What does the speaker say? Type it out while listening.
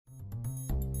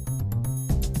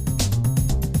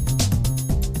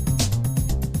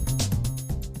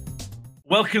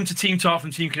Welcome to Team Talk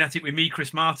from Team Kinetic with me,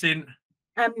 Chris Martin.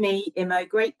 And me, Imo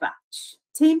Greatbatch.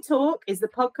 Team Talk is the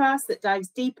podcast that dives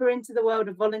deeper into the world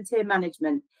of volunteer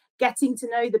management, getting to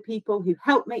know the people who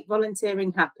help make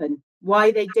volunteering happen,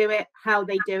 why they do it, how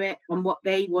they do it, and what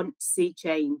they want to see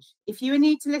change. If you are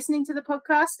new to listening to the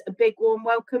podcast, a big warm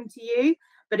welcome to you.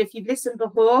 But if you've listened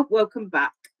before, welcome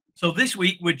back. So this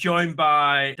week we're joined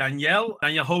by Danielle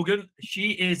Hogan.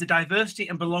 She is the Diversity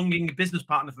and Belonging Business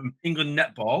Partner from England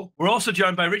Netball. We're also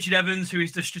joined by Richard Evans, who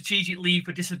is the Strategic Lead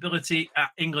for Disability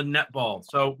at England Netball.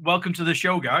 So welcome to the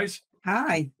show, guys.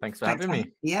 Hi. Thanks for having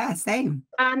me. Yeah, same.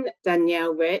 And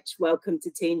Danielle, Rich, welcome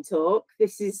to Team Talk.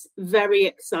 This is very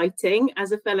exciting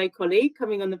as a fellow colleague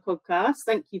coming on the podcast.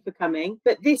 Thank you for coming.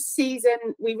 But this season,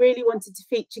 we really wanted to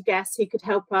feature guests who could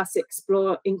help us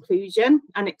explore inclusion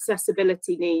and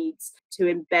accessibility needs to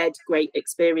embed great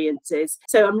experiences.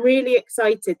 So I'm really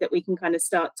excited that we can kind of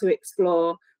start to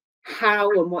explore how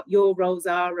and what your roles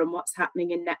are and what's happening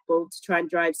in netball to try and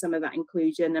drive some of that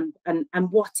inclusion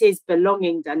and what is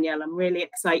belonging, Danielle. I'm really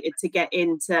excited to get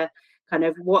into kind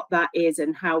of what that is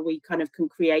and how we kind of can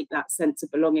create that sense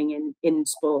of belonging in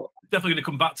sport. Definitely going to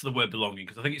come back to the word belonging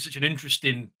because I think it's such an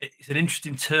interesting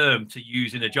term to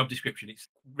use in a job description. It's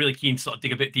really keen to sort of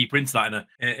dig a bit deeper into that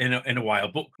in a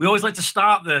while. But we always like to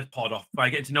start the pod off by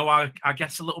getting to know our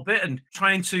guests a little bit and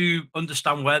trying to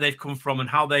understand where they've come from and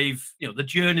how they've, the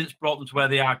journey that's brought them to where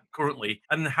they are currently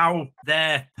and how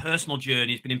their personal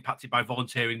journey has been impacted by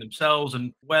volunteering themselves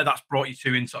and where that's brought you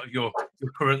to in sort of your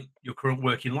current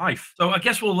working life. So I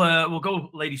guess we'll go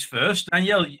ladies first.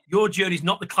 Danielle, your journey is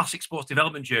not the classic sports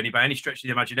development journey by any stretch of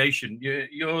the imagination.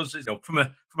 Yours is from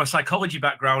a psychology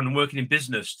background and working in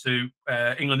business to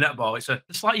England Netball. It's a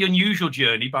slightly unusual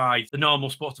journey by the normal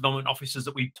sports development officers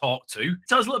that we've talked to.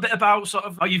 Tell us a little bit about sort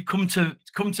of how you've come to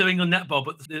England Netball,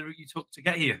 but the route you took to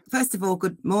get here. First of all,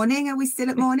 good morning. Are we still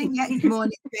at morning? Yeah, good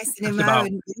morning, Chris and Imo.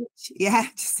 Yeah,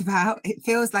 just about. It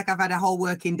feels like I've had a whole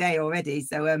working day already.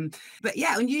 So, but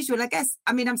yeah, unusual, I guess.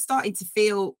 I mean, I'm starting to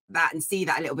feel that and see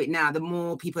that a little bit now. The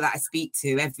more people that I speak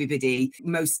to,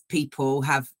 most people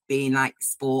have been like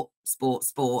sport,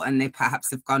 and they perhaps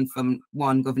have gone from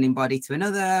one governing body to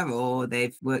another, or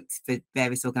they've worked for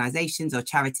various organisations or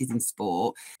charities in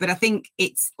sport. But I think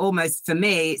it's almost, for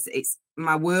me, it's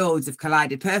my worlds have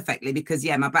collided perfectly because,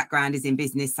 my background is in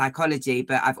business psychology,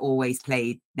 but I've always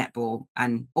played netball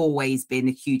and always been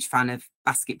a huge fan of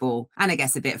basketball and I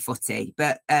guess a bit of footy.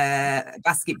 But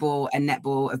basketball and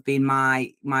netball have been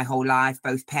my whole life.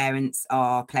 Both parents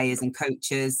are players and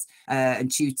coaches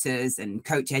and tutors and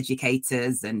coach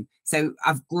educators. And so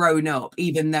I've grown up,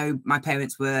 even though my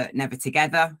parents were never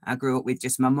together. I grew up with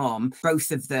just my mum.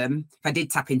 Both of them, if I did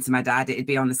tap into my dad, it'd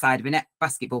be on the side of a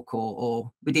basketball court,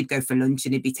 or we did go for lunch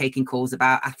and he'd be taking calls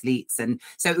about athletes. And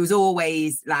so it was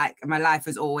always like my life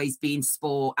has always been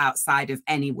sport outside of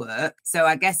any work. So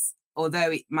I guess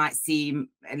although it might seem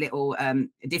a little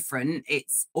different,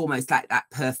 it's almost like that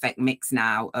perfect mix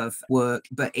now of work,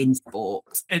 but in sport.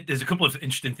 There's a couple of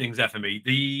interesting things there for me.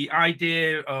 The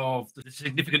idea of the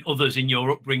significant others in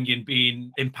your upbringing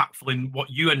being impactful in what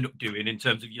you end up doing in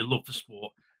terms of your love for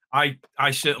sport.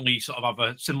 I certainly sort of have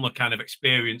a similar kind of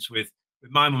experience with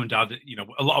my mum and dad.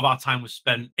 A lot of our time was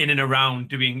spent in and around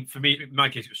doing, for me, in my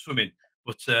case, it was swimming.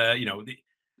 But,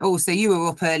 Oh, so you were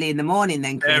up early in the morning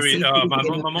then, Chris?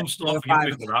 My mum still off for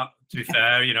that, to be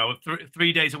fair.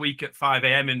 3 days a week at 5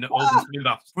 a.m. in Oldham swimming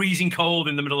bath. Freezing cold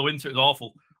in the middle of winter. It was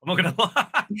awful. I'm not going to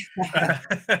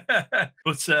lie.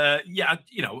 But,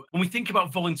 when we think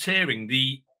about volunteering,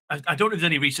 I don't know if there's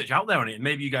any research out there on it. And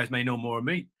maybe you guys may know more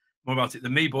about it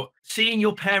than me. But seeing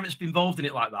your parents be involved in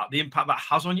it like that, the impact that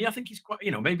has on you, I think is quite,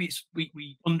 maybe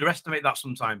we underestimate that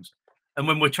sometimes. And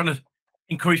when we're trying to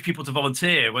encourage people to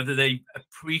volunteer, whether they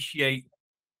appreciate,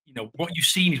 what you've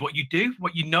seen is what you do,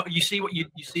 what you see what you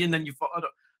see, and then you thought, I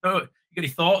don't know, you got any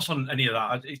thoughts on any of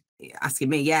that? Asking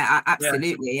me, yeah,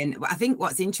 absolutely. Yeah. And I think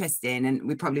what's interesting, and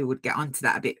we probably would get onto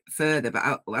that a bit further, but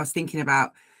I was thinking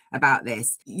about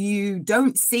this. You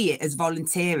don't see it as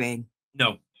volunteering.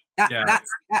 No.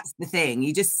 That's the thing.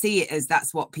 You just see it as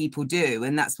that's what people do,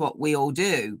 and that's what we all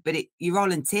do. But you're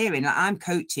volunteering. Like, I'm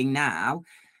coaching now.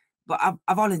 But I'm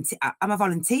a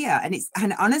volunteer,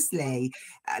 and honestly,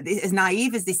 as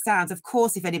naive as this sounds, of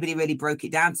course, if anybody really broke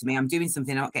it down to me, I'm doing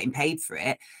something, I'm not getting paid for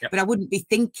it. Yep. But I wouldn't be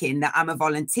thinking that I'm a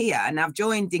volunteer. And I've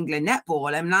joined England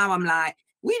Netball, and now I'm like,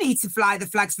 we need to fly the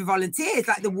flags for volunteers.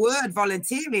 Like, the word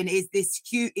volunteering is this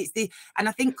huge. And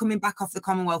I think coming back off the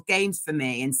Commonwealth Games for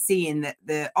me and seeing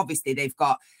that obviously they've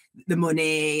got the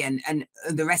money and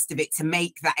the rest of it to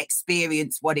make that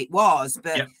experience what it was.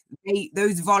 But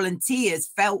those volunteers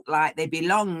felt like they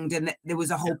belonged, and that there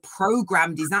was a whole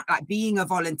program designed. Like, being a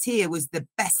volunteer was the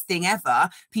best thing ever.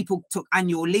 People took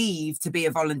annual leave to be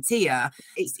a volunteer.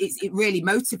 It really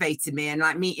motivated me, and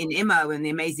like meeting Imo and the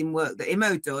amazing work that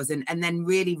Imo does, and then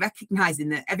really recognizing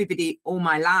that everybody all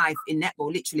my life in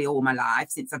netball, literally all my life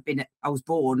since I was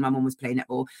born, my mum was playing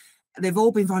netball, they've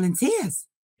all been volunteers.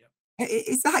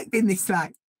 It's like been this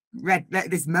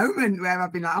this moment where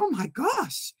I've been like, oh my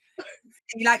gosh.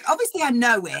 Like, obviously I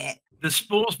know it. The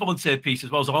sports volunteer piece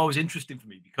as well is always interesting for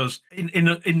me, because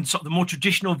in sort of the more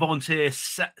traditional volunteer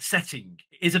setting,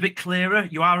 it is a bit clearer.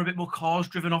 You are a bit more cause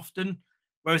driven often,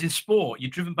 whereas in sport, you're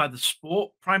driven by the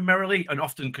sport primarily, and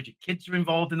often because your kids are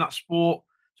involved in that sport.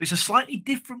 So it's a slightly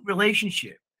different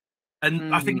relationship.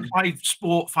 And I think why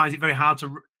sport finds it very hard to,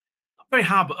 not very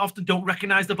hard, but often don't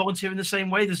recognize the volunteer in the same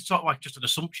way. There's sort of like just an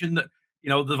assumption that,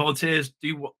 the volunteers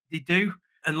do what they do.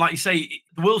 And like you say,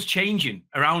 the world's changing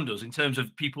around us in terms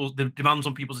of the demands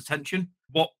on people's attention,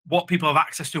 what people have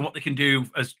access to and what they can do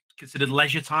as considered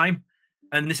leisure time.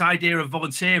 And this idea of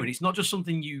volunteering, it's not just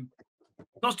something you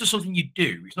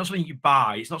do, it's not something you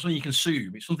buy, it's not something you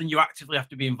consume, it's something you actively have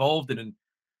to be involved in and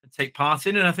take part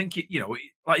in. And I think,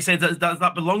 like you said,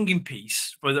 that belonging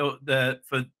piece for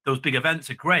for those big events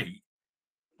are great.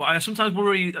 But I sometimes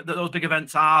worry that those big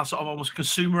events are sort of almost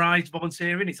consumerized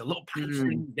volunteering. It's a little package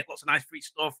thing, you get lots of nice free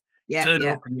stuff. Turn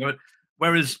up and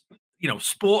whereas,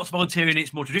 sports volunteering in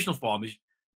its more traditional form is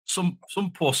some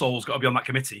poor soul's got to be on that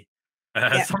committee.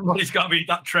 Somebody's got to be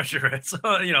that treasurer. So,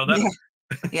 that.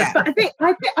 Yeah. But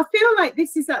I feel like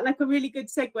this is like a really good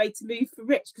segue to move for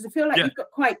Rich, because I feel like you've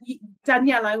got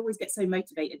Danielle, I always get so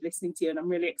motivated listening to you, and I'm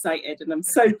really excited, and I'm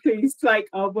so pleased like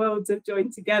our worlds have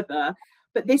joined together.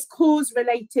 But this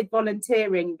cause-related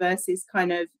volunteering versus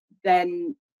kind of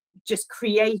then just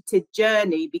created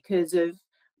journey because of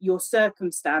your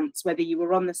circumstance, whether you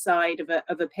were on the side of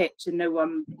a pitch and no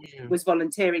one was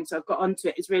volunteering. So I've got onto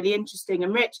it. It's really interesting.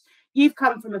 And Rich, you've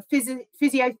come from a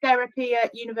physiotherapy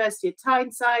at University of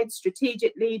Tyneside,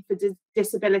 strategic lead for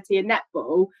disability and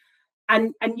netball.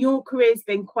 And your career's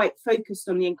been quite focused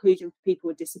on the inclusion for people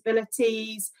with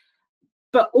disabilities.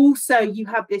 But also you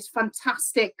have this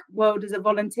fantastic world as a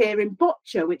volunteer in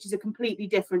boccia, which is a completely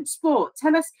different sport.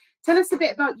 Tell us a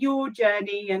bit about your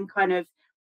journey and kind of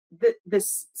the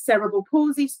cerebral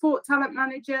palsy sport talent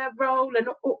manager role and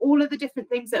all of the different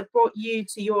things that have brought you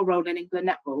to your role in England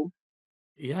netball.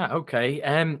 Yeah, okay.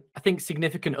 I think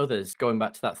significant others, going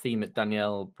back to that theme that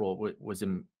Danielle brought,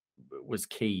 was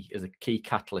key, as a key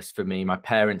catalyst for me. My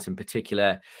parents in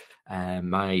particular.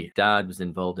 My dad was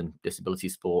involved in disability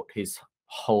sport his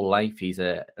whole life. He's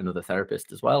another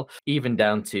therapist as well, even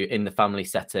down to in the family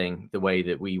setting, the way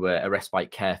that we were a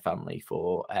respite care family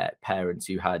for parents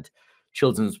who had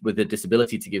children with a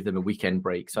disability to give them a weekend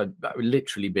break. So I've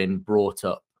literally been brought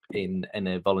up in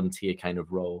a volunteer kind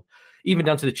of role, even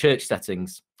down to the church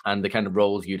settings and the kind of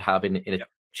roles you'd have in a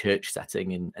church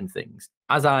setting and things.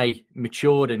 As I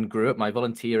matured and grew up, my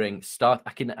volunteering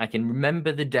I can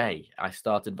remember the day I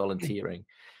started volunteering.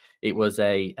 It was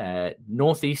a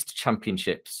Northeast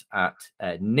Championships at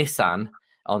Nissan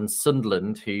on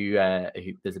Sunderland, who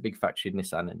there's a big factory in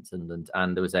Nissan in Sunderland,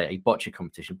 and there was a boccia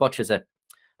competition. Boccia is a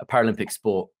Paralympic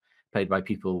sport played by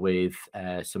people with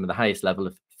some of the highest level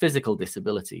of physical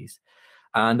disabilities.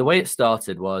 And the way it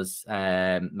started was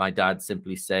my dad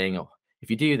simply saying, "Oh, if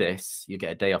you do this, you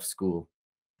get a day off school."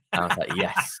 And I was like,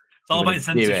 "Yes." It's all about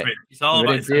incentive. It's all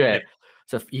about incentive.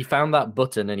 So he found that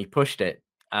button and he pushed it.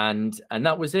 And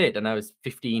that was it. And I was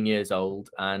 15 years old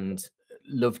and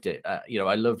loved it.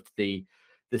 I loved the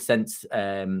sense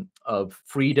of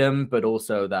freedom, but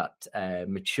also that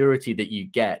maturity that you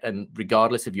get, and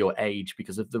regardless of your age,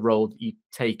 because of the role you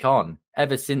take on.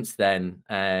 Ever since then,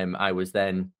 I was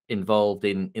then involved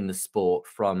in the sport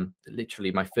from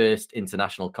literally my first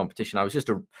international competition. I was just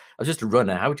a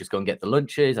runner. I would just go and get the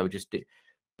lunches. I would just do.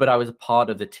 But I was a part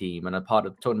of the team, and a part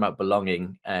of talking about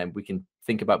belonging. We can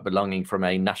think about belonging from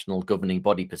a national governing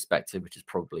body perspective, which is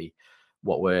probably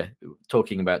what we're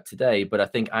talking about today. But I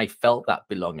think I felt that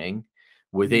belonging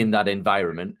within that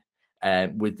environment,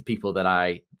 with the people that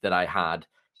I had.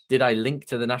 Did I link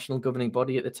to the national governing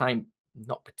body at the time?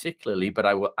 Not particularly, but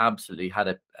I absolutely had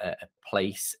a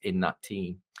place in that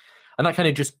team. And that kind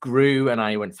of just grew, and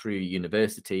I went through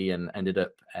university and ended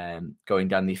up going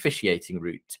down the officiating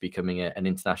route to becoming an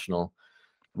international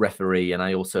referee. And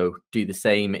I also do the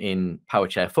same in power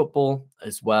chair football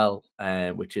as well,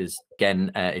 which is, again,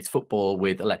 it's football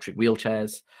with electric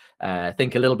wheelchairs.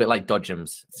 Think a little bit like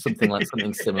Dodgems,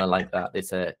 something similar like that.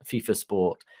 It's a FIFA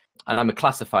sport. I'm a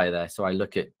classifier there, so I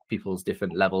look at people's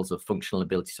different levels of functional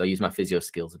ability. So I use my physio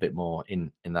skills a bit more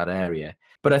in that area.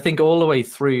 But I think all the way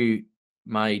through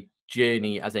my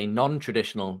journey as a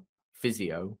non-traditional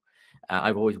physio,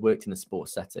 I've always worked in a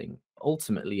sports setting.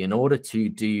 Ultimately, in order to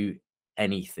do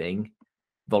anything,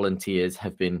 volunteers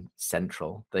have been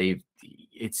central.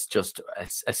 It's just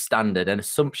a standard, an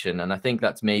assumption, and I think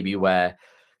that's maybe where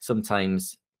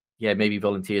sometimes, maybe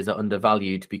volunteers are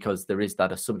undervalued, because there is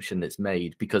that assumption that's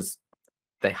made, because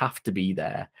they have to be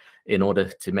there in order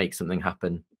to make something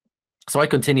happen. So I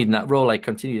continued in that role. I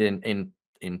continued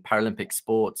in Paralympic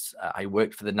sports. I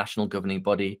worked for the national governing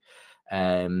body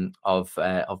of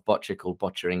boccia, called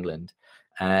Boccia England.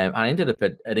 I ended up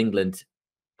at England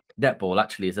Netball,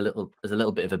 actually, as a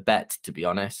little bit of a bet, to be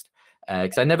honest,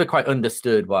 because I never quite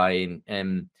understood why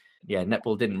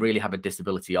netball didn't really have a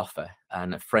disability offer.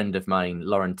 And a friend of mine,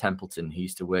 Lauren Templeton, who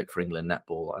used to work for England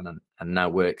Netball and now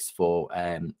works for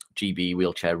GB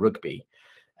Wheelchair Rugby,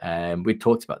 we'd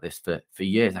talked about this for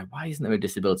years. Like, why isn't there a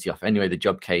disability offer? Anyway, the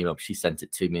job came up. She sent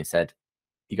it to me and said,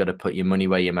 you got to put your money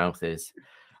where your mouth is.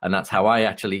 And that's how I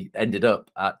actually ended up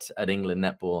at England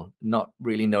Netball, not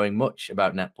really knowing much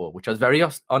about netball, which I was very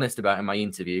honest about in my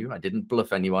interview. I didn't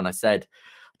bluff anyone. I said,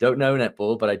 don't know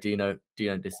netball, but I do know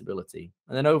disability.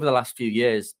 And then over the last few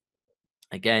years,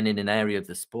 again, in an area of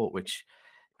the sport which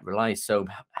relies so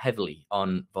heavily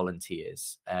on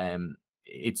volunteers,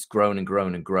 it's grown and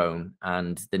grown and grown,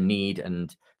 and the need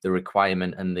and the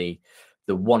requirement and the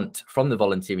want from the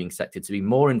volunteering sector to be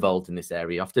more involved in this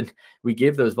area. Often we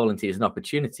give those volunteers an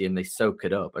opportunity and they soak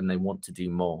it up and they want to do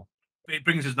more. It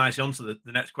brings us nicely on to the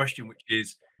next question, which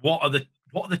is, what are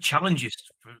the challenges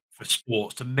for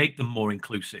sports to make them more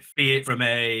inclusive, be it from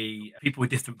people with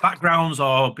different backgrounds,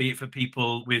 or be it for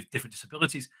people with different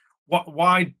disabilities?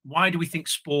 Why do we think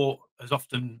sport has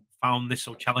often found this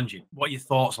so challenging? What are your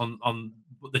thoughts on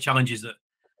the challenges that?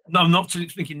 No, I'm not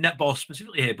thinking netball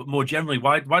specifically here, but more generally,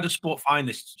 why does sport find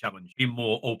this challenge being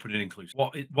more open and inclusive?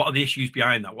 What are the issues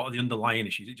behind that? What are the underlying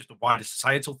issues? Is it just a wider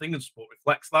societal thing and sport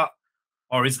reflects that?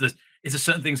 Or is there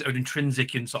certain things that are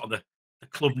intrinsic in sort of the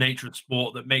club nature of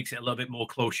sport that makes it a little bit more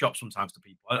closed shop sometimes to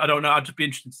people? I don't know. I'd just be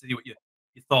interested to see what your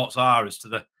thoughts are as to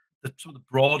the sort of the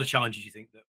broader challenges you think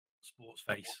that sports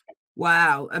face.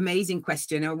 Wow, amazing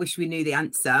question. I wish we knew the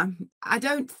answer. I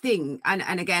don't think,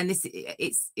 and again,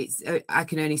 I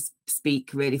can only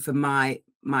speak really from my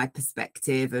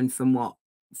perspective and from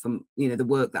the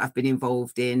work that I've been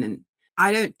involved in. And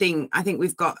I think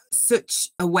we've got such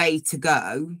a way to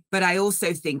go, but I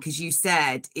also think, as you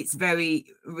said, it's very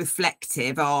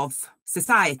reflective of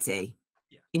society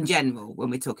in general when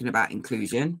we're talking about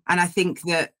inclusion. And I think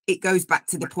that it goes back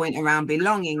to the point around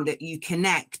belonging, that you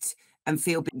connect and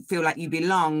feel like you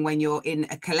belong when you're in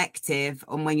a collective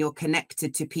and when you're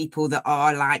connected to people that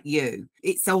are like you.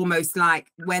 It's almost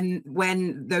like when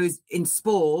those in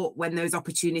sport, when those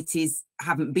opportunities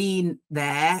haven't been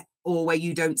there, or where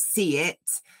you don't see it,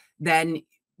 then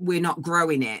we're not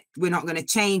growing it. We're not going to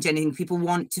change anything. People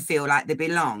want to feel like they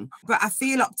belong. But I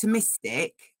feel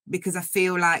optimistic, because I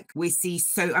feel like we see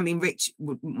Rich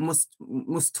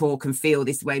must talk and feel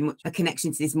this way, much a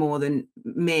connection to this more than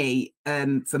me,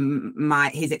 from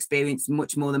his experience,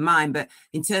 much more than mine. But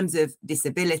in terms of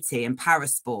disability and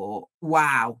parasport,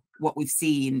 wow, what we've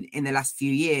seen in the last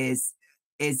few years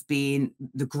has been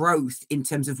the growth in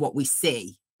terms of what we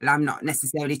see. I'm not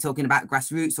necessarily talking about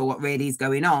grassroots or what really is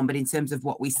going on, but in terms of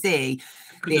what we see,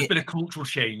 because there's been a cultural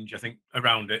change, I think,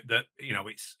 around it, that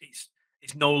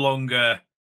it's no longer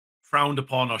frowned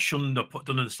upon or shunned or put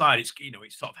done on the side. It's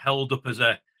sort of held up as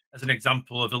an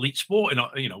example of elite sport. And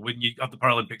when you have the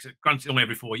Paralympics, granted only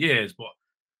every 4 years, but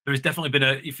there has definitely been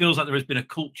it feels like there has been a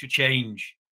culture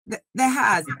change. There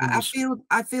has. I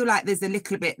feel like there's a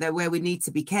little bit there where we need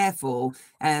to be careful,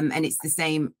 and it's the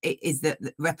same. It is the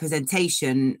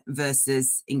representation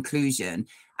versus inclusion,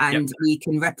 and we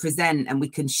can represent and we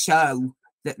can show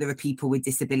that there are people with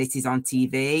disabilities on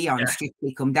TV, on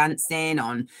Strictly Come Dancing,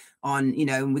 on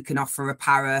and we can offer a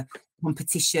para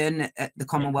competition at the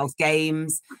Commonwealth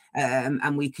Games,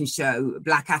 and we can show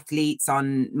Black athletes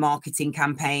on marketing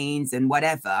campaigns and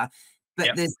whatever.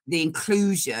 But there's the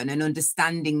inclusion and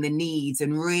understanding the needs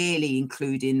and really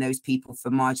including those people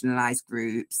from marginalized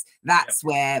groups. That's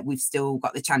where we've still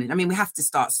got the challenge. I mean, we have to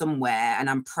start somewhere, and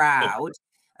I'm proud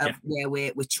of where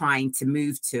we're trying to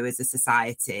move to as a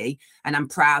society. And I'm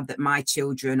proud that my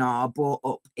children are brought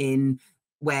up in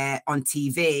where on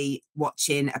TV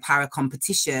watching a para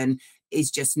competition is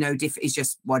just no different. It's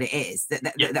just what it is.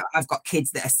 That I've got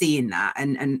kids that are seeing that,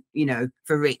 and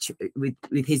for Rich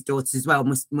with his daughters as well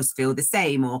must feel the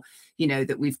same. Or you know,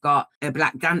 that we've got a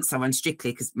black dancer on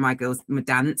Strictly, because my girls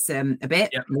dance a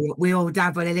bit. Yep. We all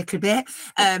dabble a little bit.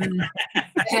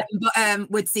 But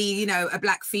would see, you know, a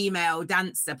black female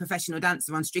dancer, professional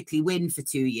dancer on Strictly win for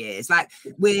 2 years. Like,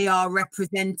 we are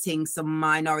representing some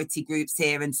minority groups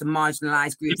here and some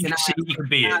marginalized groups. You can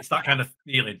be it. It's that kind of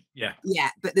feeling. Yeah. Yeah,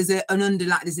 but there's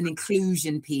there's an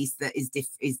inclusion piece that is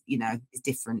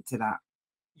different to that.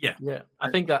 Yeah.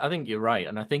 I think you're right.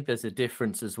 And I think there's a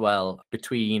difference as well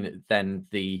between then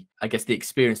the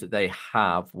experience that they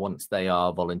have once they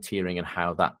are volunteering and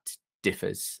how that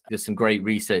differs. There's some great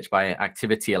research by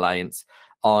Activity Alliance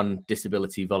on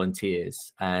disability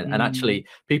volunteers, and actually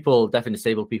deaf and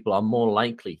disabled people are more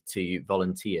likely to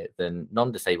volunteer than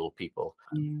non-disabled people,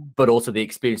 but also the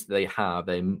experience that they have,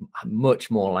 they're much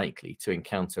more likely to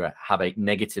have a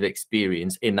negative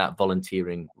experience in that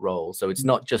volunteering role. So it's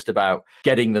not just about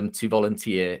getting them to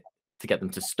volunteer to get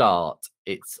them to start,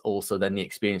 it's also then the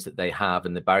experience that they have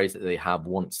and the barriers that they have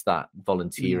once that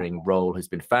volunteering role has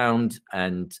been found.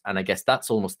 And I guess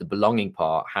that's almost the belonging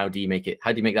part. How do you make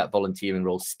that volunteering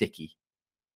role sticky?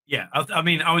 Yeah, I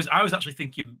mean, I was actually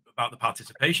thinking about the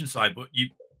participation side, but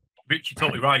Rich, you're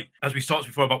totally right. As we talked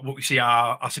before about what we see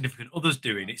our significant others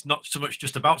doing, it's not so much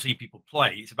just about seeing people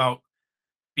play, it's about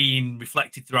being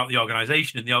reflected throughout the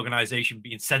organisation, and the organisation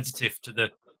being sensitive to the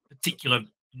particular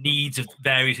needs of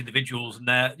various individuals and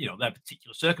their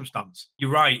particular circumstance.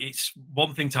 You're right. It's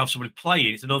one thing to have somebody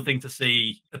playing. It's another thing to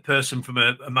see a person from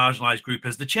a marginalised group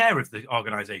as the chair of the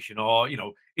organisation, or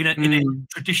in a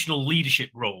traditional leadership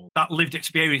role. That lived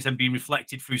experience and being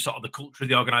reflected through sort of the culture of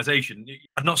the organisation.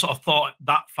 I've not sort of thought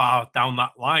that far down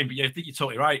that line, but yeah, I think you're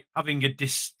totally right. Having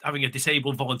a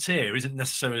disabled volunteer isn't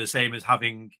necessarily the same as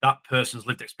having that person's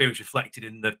lived experience reflected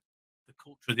in the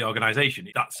culture of the organisation.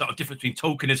 That sort of difference between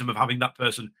tokenism of having that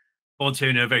person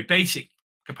volunteering in a very basic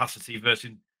capacity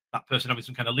versus that person having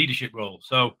some kind of leadership role.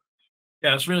 So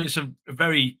yeah, it's really some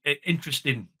very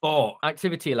interesting thought.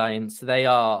 Activity Alliance, they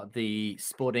are the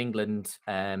Sport England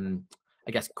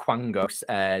quangos.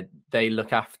 They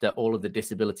look after all of the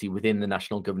disability within the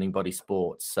national governing body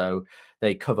sports, so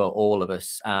they cover all of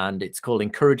us, and it's called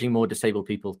Encouraging More Disabled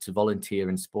People to Volunteer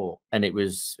in Sport, and it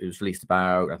was released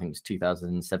about, I think it was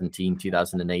 2017,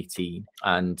 2018,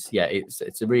 and yeah,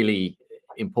 it's a really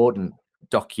important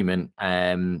document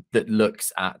that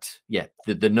looks at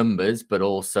the numbers, but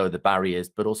also the barriers,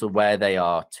 but also where they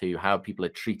are to how people are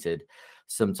treated.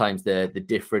 Sometimes the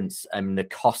difference and the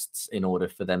costs in order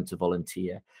for them to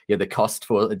volunteer. The cost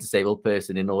for a disabled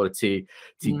person in order to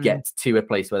get to a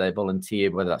place where they volunteer,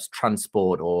 whether that's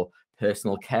transport or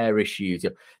personal care issues,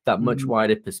 that much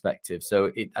wider perspective.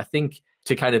 So I think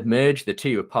to kind of merge the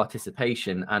two of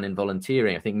participation and in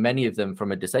volunteering, I think many of them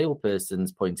from a disabled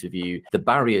person's point of view, the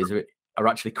barriers are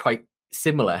actually quite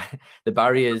similar. The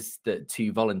barriers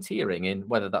to volunteering, in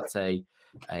whether that's a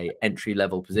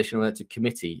entry-level position or it's a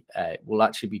committee, will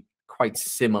actually be quite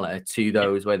similar to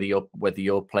those whether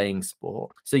you're playing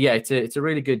sport. So yeah, it's a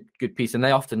really good piece, and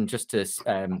they often, just to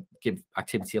give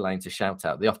Activity Alliance a shout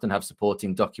out, they often have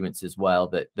supporting documents as well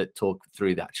that talk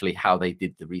through actually how they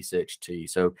did the research too.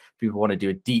 So if people want to do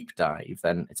a deep dive,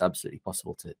 then it's absolutely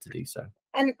possible to do so.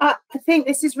 And I think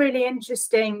this is really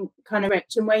interesting, kind of,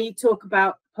 Rich, and where you talk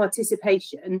about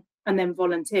participation and then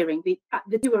volunteering.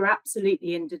 The two are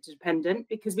absolutely interdependent,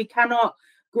 because we cannot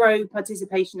grow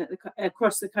participation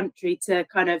across the country to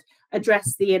kind of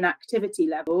address the inactivity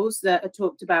levels that are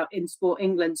talked about in Sport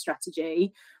England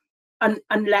strategy,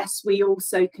 unless we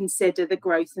also consider the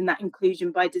growth and that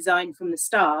inclusion by design from the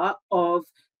start of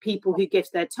people who give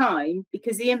their time,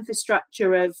 because the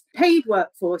infrastructure of paid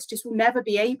workforce just will never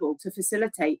be able to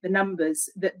facilitate the numbers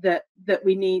that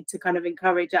we need to kind of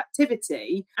encourage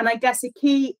activity. And I guess a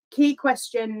key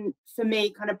question for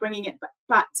me, kind of bringing it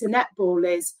back to netball,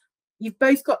 is you've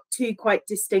both got two quite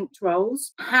distinct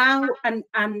roles. How and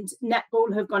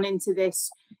netball have gone into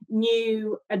this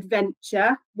new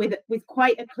adventure with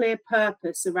quite a clear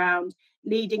purpose around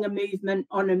leading a movement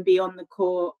on and beyond the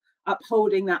court,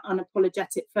 upholding that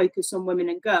unapologetic focus on women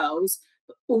and girls,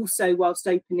 but also whilst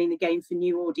opening the game for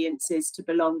new audiences to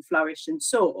belong, flourish and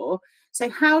soar. So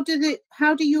how do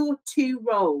your two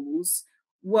roles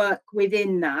work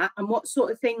within that, and what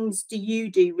sort of things do you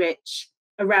do, Rich,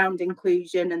 around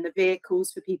inclusion and the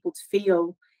vehicles for people to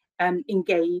feel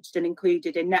engaged and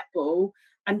included in netball?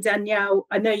 And Danielle,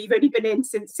 I know you've only been in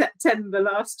since September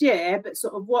last year, but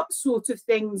sort of what sort of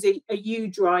things are you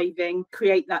driving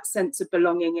create that sense of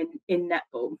belonging in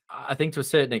netball? I think to a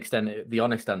certain extent, the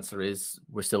honest answer is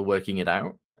we're still working it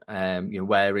out.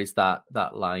 Where is that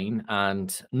line?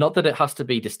 And not that it has to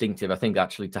be distinctive. I think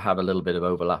actually to have a little bit of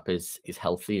overlap is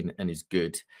healthy and is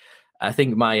good. I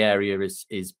think my area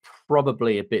is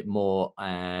probably a bit more,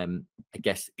 I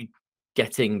guess,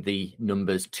 getting the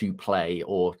numbers to play,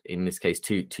 or in this case,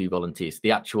 two volunteers,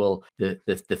 the actual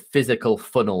the physical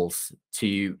funnels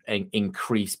to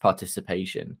increase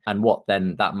participation, and what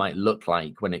then that might look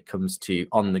like when it comes to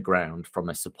on the ground from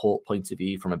a support point of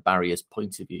view, from a barriers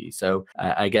point of view. So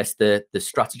I guess the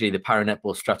strategy, the Para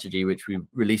Netball strategy, which we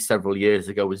released several years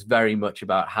ago, was very much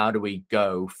about how do we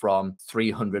go from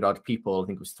 300 odd people, I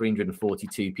think it was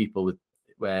 342 people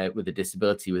with a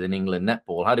disability within England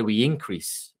netball. How do we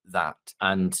increase that?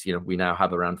 And we now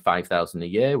have around 5,000 a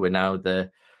year. We're now the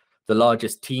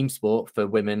largest team sport for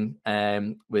women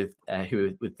with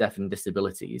deaf and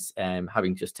disabilities,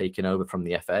 having just taken over from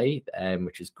the FA,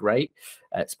 which is great.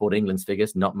 Sport England's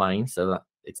figures, not mine, so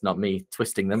it's not me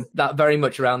twisting them. That very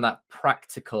much around that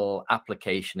practical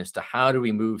application as to how do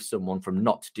we move someone from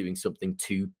not doing something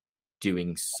to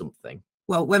doing something.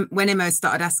 Well, when Imo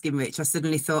started asking Rich, I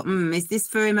suddenly thought, is this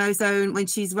for Imo's own, when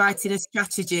she's writing her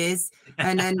strategies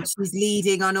and then she's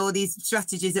leading on all these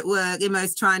strategies at work,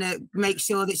 Imo's trying to make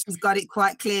sure that she's got it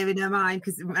quite clear in her mind.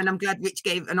 And I'm glad Rich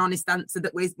gave an honest answer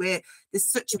that there's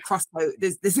such a crossover.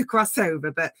 There's a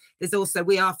crossover, but there's also,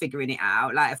 we are figuring it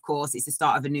out. Like, of course, it's the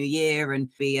start of a new year, and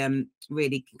we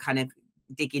really kind of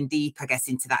digging deep, I guess,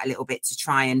 into that a little bit to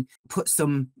try and put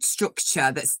some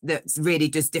structure that's really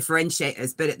just differentiate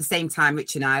us. But at the same time,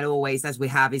 Rich and I always, as we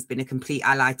have, has been a complete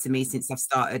ally to me since I've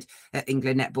started at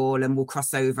England Netball, and we'll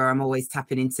cross over. I'm always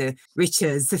tapping into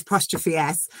Richard's apostrophe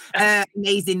S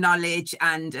amazing knowledge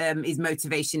and his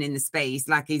motivation in the space.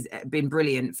 Like, he's been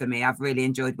brilliant for me. I've really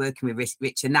enjoyed working with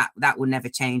Rich, and that will never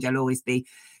change. I'll always be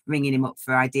ringing him up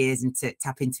for ideas and to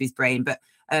tap into his brain. But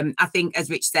I think, as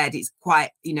Rich said, it's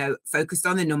quite, focused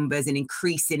on the numbers and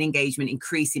increasing engagement,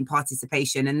 increasing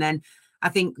participation. And then I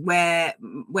think where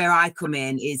I come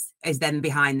in is then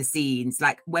behind the scenes.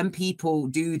 Like, when people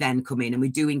do then come in and we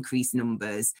do increase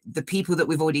numbers, the people that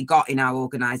we've already got in our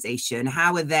organisation,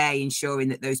 how are they ensuring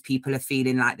that those people are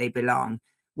feeling like they belong?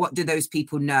 What do those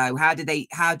people know? How do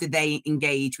they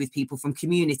engage with people from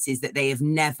communities that they have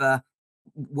never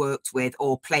worked with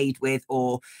or played with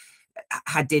or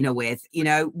had dinner with,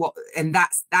 and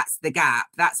that's the gap.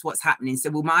 That's what's happening. So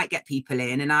we might get people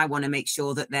in, and I want to make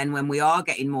sure that then when we are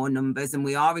getting more numbers and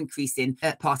we are increasing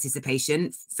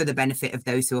participation for the benefit of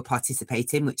those who are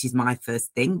participating, which is my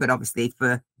first thing, but obviously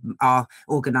for our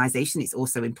organisation it's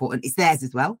also important, it's theirs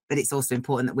as well, but it's also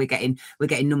important that we're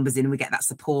getting numbers in and we get that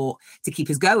support to keep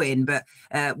us going. But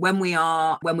when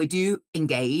we do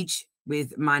engage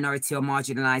with minority or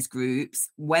marginalized groups,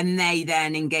 when they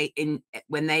then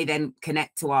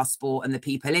connect to our sport and the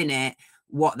people in it,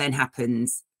 what then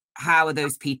happens? How are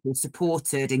those people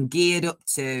supported and geared up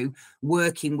to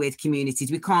working with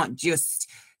communities? We can't just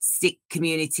stick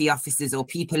community officers or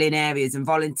people in areas and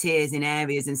volunteers in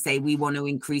areas and say we want to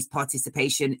increase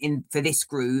participation for this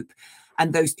group,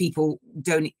 and those people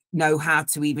don't know how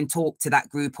to even talk to that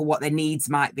group or what their needs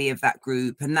might be of that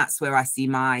group. And that's where I see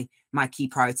my key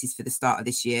priorities for the start of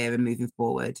this year and moving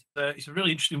forward. It's a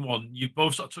really interesting one. You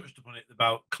both sort of touched upon it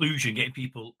about inclusion, getting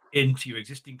people into your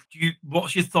existing.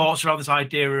 What's your thoughts around this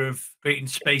idea of creating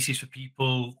spaces for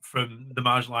people from the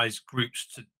marginalised groups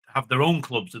to have their own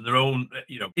clubs and their own,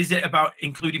 is it about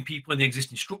including people in the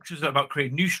existing structures, or about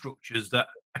creating new structures that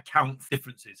account for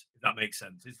differences, if that makes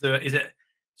sense? Is it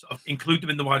sort of include them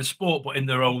in the wider sport but in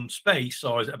their own space,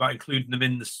 or is it about including them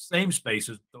in the same space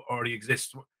that already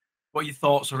exists? What are your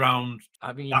thoughts around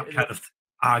that kind of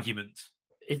argument?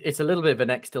 It's a little bit of an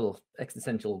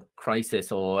existential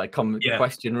crisis, or a common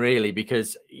question, really,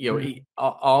 because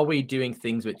are we doing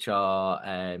things which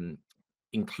are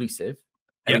inclusive,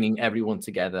 bringing everyone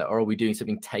together, or are we doing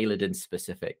something tailored and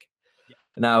specific?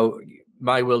 Now,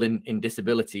 my world in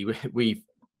disability, we've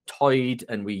toyed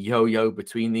and we yo-yo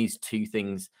between these two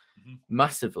things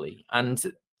massively, and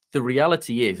the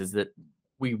reality is that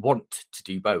we want to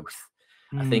do both.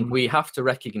 I think we have to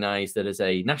recognize that as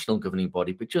a national governing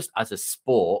body, but just as a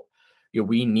sport,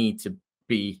 we need to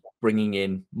be bringing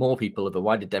in more people of a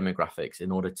wider demographics in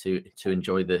order to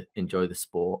enjoy the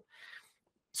sport.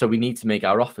 So we need to make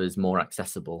our offers more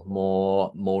accessible,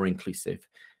 more inclusive.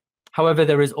 However,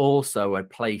 there is also a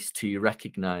place to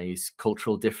recognize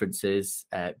cultural differences,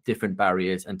 different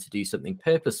barriers, and to do something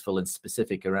purposeful and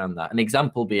specific around that. An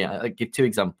example being, I'll give two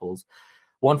examples.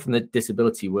 One from the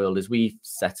disability world is we've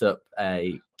set up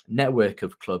a network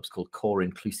of clubs called Core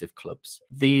Inclusive Clubs.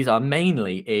 These are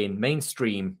mainly in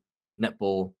mainstream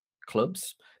netball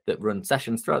clubs that run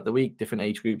sessions throughout the week, different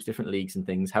age groups, different leagues and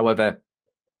things. However,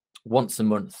 once a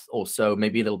month or so,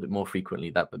 maybe a little bit more frequently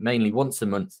that, but mainly once a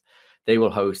month, they will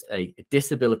host a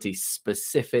disability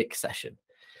specific session.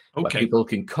 where Okay. people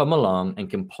can come along and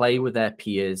can play with their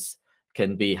peers,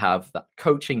 have that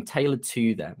coaching tailored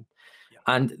to them. Yeah.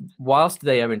 And whilst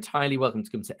they are entirely welcome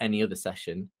to come to any other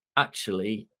session,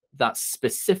 actually that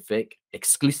specific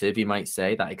exclusive, you might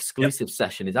say, that exclusive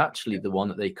session is actually the one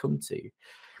that they come to.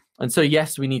 And so,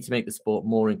 yes, we need to make the sport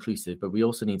more inclusive, but we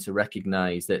also need to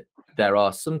recognize that there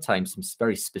are sometimes some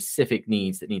very specific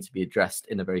needs that need to be addressed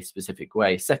in a very specific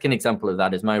way. Second example of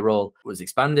that is my role was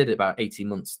expanded about 18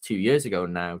 months, 2 years ago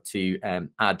now, to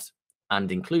add and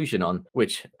inclusion on,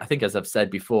 which I think, as I've said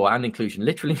before, and inclusion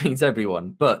literally means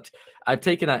everyone. But I've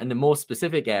taken that in the more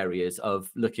specific areas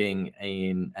of looking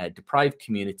in deprived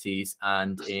communities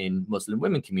and in Muslim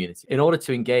women community. In order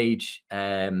to engage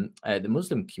the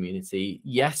Muslim community,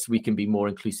 yes, we can be more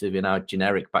inclusive in our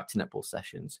generic back to netball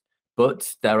sessions.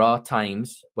 But there are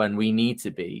times when we need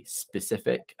to be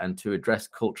specific and to address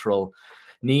cultural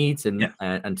needs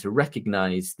and to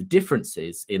recognize the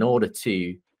differences in order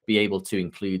to be able to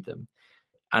include them.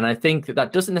 And I think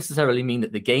that doesn't necessarily mean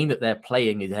that the game that they're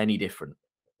playing is any different.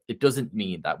 It doesn't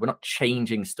mean that. We're not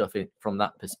changing stuff from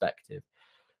that perspective.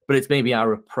 But it's maybe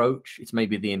our approach, it's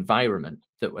maybe the environment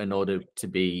that in order to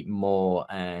be more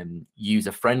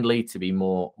user-friendly, to be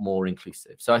more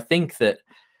inclusive. So I think we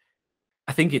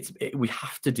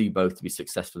have to do both to be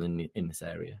successful in this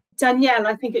area. Danielle,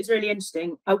 I think it's really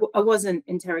interesting. I wasn't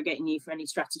interrogating you for any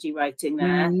strategy writing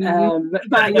there,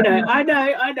 but I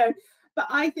know. But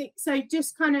I think so.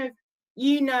 Just kind of,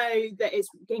 that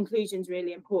inclusion is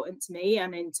really important to me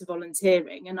and into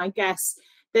volunteering. And I guess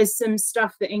there's some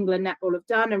stuff that England Netball have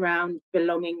done around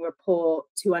belonging report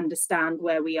to understand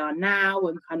where we are now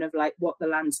and kind of like what the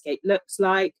landscape looks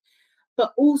like.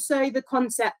 But also the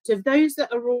concept of those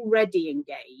that are already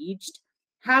engaged,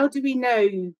 how do we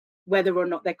know whether or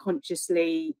not they're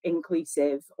consciously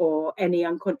inclusive, or any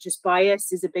unconscious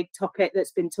bias is a big topic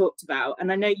that's been talked about. And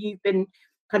I know you've been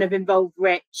kind of involved,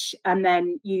 Rich, and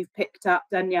then you've picked up,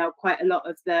 Danielle, quite a lot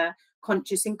of the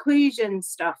conscious inclusion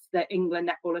stuff that England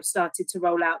Netball have started to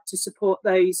roll out to support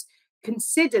those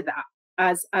consider that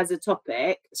as a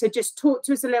topic. So just talk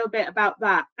to us a little bit about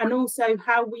that, and also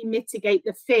how we mitigate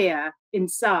the fear in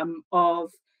some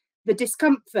of the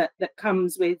discomfort that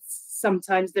comes with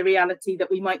sometimes the reality that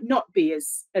we might not be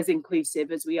as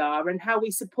inclusive as we are, and how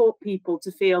we support people to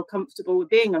feel comfortable with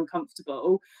being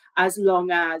uncomfortable, as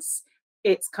long as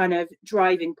it's kind of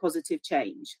driving positive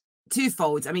change.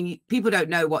 Twofold. I mean, people don't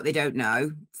know what they don't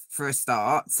know, for a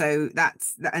start. So that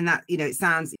it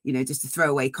sounds, just a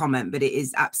throwaway comment, but it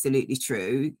is absolutely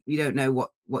true. You don't know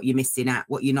what you're missing out,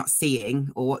 what you're not seeing,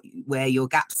 or where your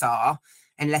gaps are,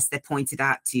 unless they're pointed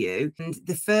out to you. And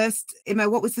the first, Emma,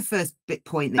 what was the first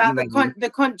point that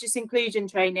the conscious inclusion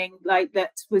training, like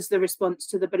that was the response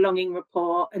to the belonging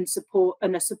report, and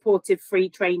a supportive free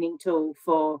training tool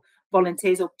for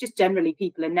volunteers, or just generally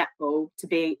people in netball, to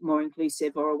be more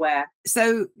inclusive or aware.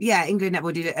 So yeah, England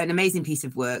Netball did an amazing piece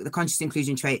of work. The conscious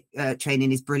inclusion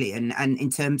training is brilliant, and in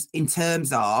terms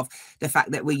of the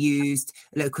fact that we used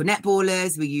local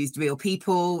netballers, we used real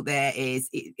people.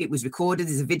 It was recorded,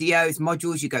 there's a video, it's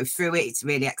modules, you go through it, it's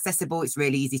really accessible, it's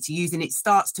really easy to use, and it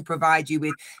starts to provide you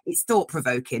with, it's thought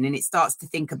provoking, and it starts to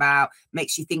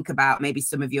makes you think about maybe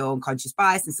some of your unconscious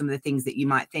bias and some of the things that you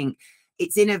might think.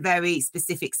 It's in a very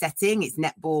specific setting. It's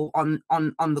netball on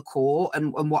the court,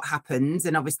 and what happens.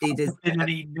 And obviously there's been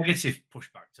any negative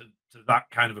pushback to that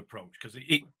kind of approach, because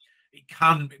it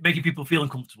can, making people feel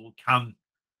uncomfortable can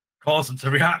cause them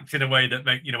to react in a way that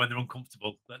make, when they're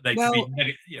uncomfortable, that they can be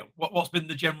negative. What's been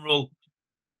the general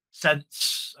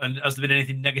sense, and has there been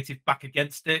anything negative back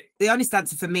against it? The honest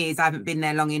answer for me is I haven't been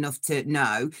there long enough to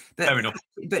know. But fair enough.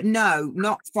 But no,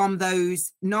 not from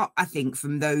those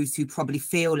who probably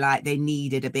feel like they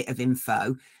needed a bit of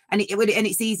info. And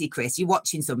it's easy, Chris. You're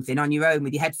watching something on your own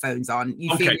with your headphones on.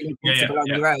 You feel really comfortable on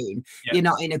your own. Yeah. You're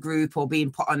not in a group or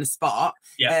being put on the spot.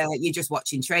 Yeah. You're just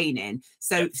watching training.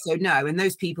 So no. And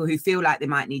those people who feel like they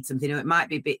might need something, or it might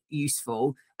be a bit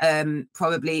useful,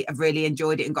 probably have really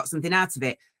enjoyed it and got something out of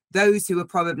it. Those who are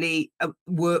probably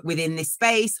work within this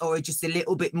space, or are just a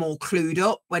little bit more clued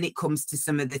up when it comes to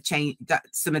some of the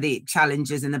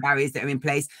challenges and the barriers that are in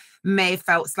place, may have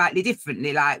felt slightly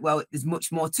differently. Like, well, there's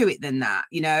much more to it than that.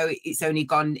 It's only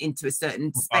gone into a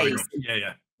certain space.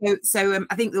 Yeah. So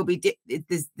I think there'll be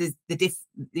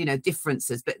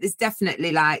differences, but there's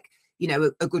definitely a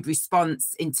good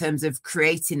response in terms of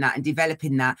creating that and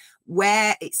developing that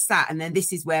where it's sat. And then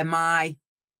this is where my,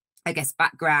 I guess,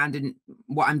 background and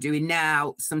what I'm doing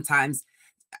now, sometimes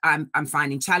I'm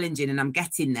finding challenging, and I'm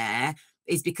getting there,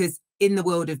 is because in the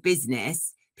world of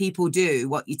business, people do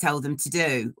what you tell them to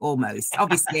do, almost.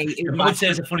 Obviously,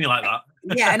 volunteers are funny like that.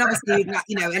 Yeah, and obviously,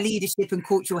 you know, a leadership and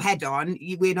cultural head on,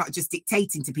 we're not just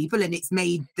dictating to people, and it's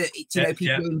made that, you know,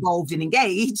 people are involved and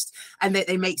engaged and that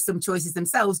they make some choices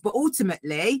themselves. But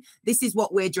ultimately, this is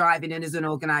what we're driving in as an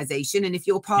organization. And if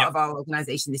you're part of our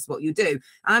organization, this is what you do.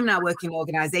 I'm now working in an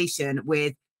organization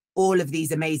with all of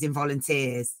these amazing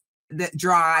volunteers that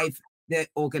drive the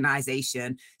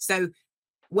organization. So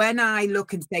when I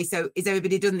look and say, so is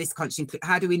everybody done this conscious?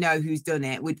 How do we know who's done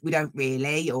it? We don't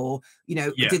really, or, you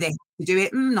know, do they have to do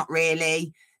it? Not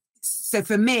really. So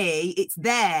for me, it's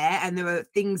there, and there are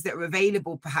things that are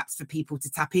available perhaps for people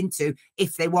to tap into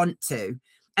if they want to.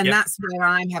 And that's where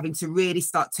I'm having to really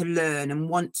start to learn and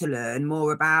want to learn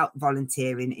more about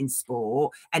volunteering in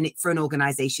sport and it for an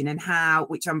organization, and how,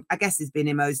 which I guess has been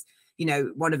the most, you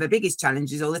know, one of the biggest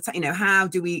challenges all the time. You know, how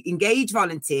do we engage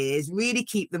volunteers, really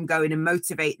keep them going and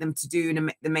motivate them to do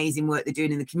the amazing work they're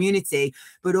doing in the community,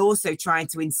 but also trying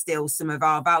to instill some of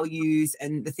our values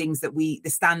and the things that the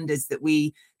standards that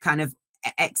we kind of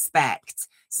expect.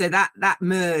 So that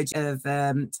merge of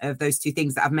those two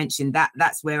things that I've mentioned,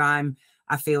 that's where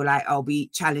I feel like I'll be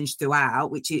challenged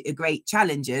throughout, which are great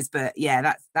challenges. But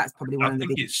yeah, that's probably one of the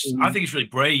biggest things. I think it's really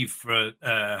brave for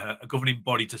a governing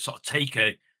body to sort of take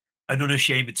an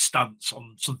unashamed stance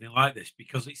on something like this,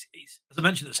 because it's as I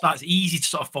mentioned at the start, it's easy to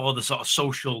sort of follow the sort of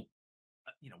social,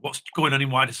 you know, what's going on in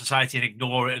wider society and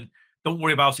ignore it and don't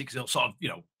worry about it because it'll sort of, you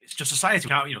know, it's just society.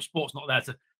 You know, sport's not there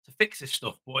to fix this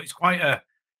stuff. But it's quite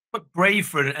brave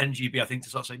for an NGB, I think, to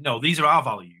sort of say, no, these are our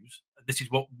values. This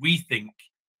is what we think.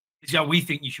 This is how we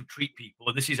think you should treat people,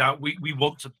 and this is how we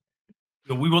want to.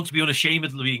 You know, we want to be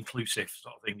unashamedly inclusive,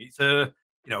 sort of thing. It's you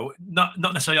know, not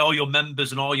necessarily all your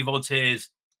members and all your volunteers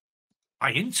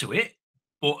buy into it,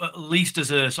 but at least as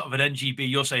a sort of an NGB,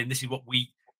 you're saying this is what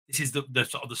this is the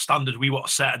sort of the standard we want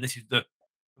to set, and this is the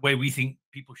way we think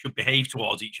people should behave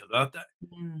towards each other.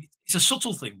 It's a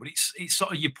subtle thing, but it's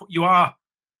sort of you are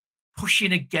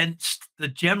pushing against the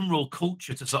general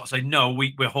culture to sort of say, no,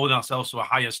 we're holding ourselves to a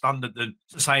higher standard than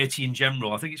society in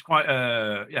general. I think it's quite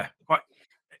quite,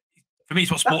 for me,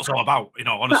 it's what sport's all about, in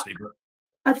all honesty. But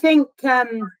I think,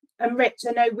 and Rich,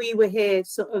 I know we were here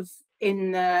sort of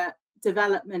in the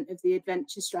development of the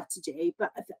adventure strategy,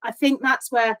 but I think that's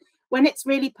where, when it's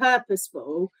really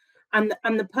purposeful, and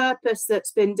the purpose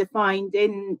that's been defined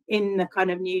in the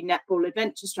kind of new netball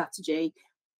adventure strategy,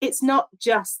 it's not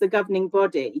just the governing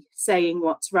body saying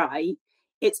what's right.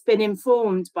 It's been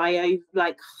informed by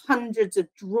like hundreds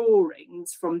of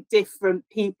drawings from different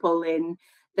people in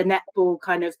the netball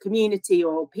kind of community,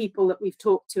 or people that we've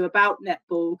talked to about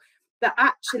netball, that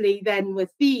actually then were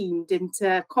themed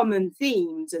into common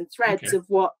themes and threads of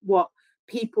what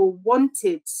people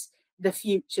wanted the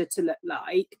future to look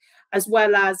like, as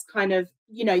well as kind of,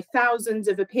 you know, thousands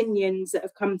of opinions that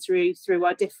have come through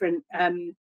our different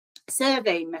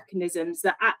survey mechanisms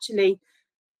that actually,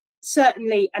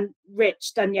 certainly, and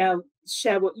Rich, Danielle,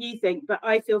 share what you think, but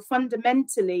I feel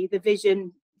fundamentally the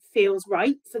vision feels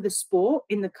right for the sport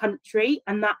in the country,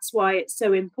 and that's why it's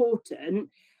so important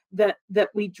that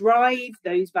we drive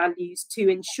those values to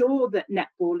ensure that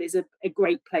netball is a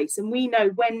great place. And we know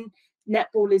when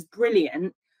netball is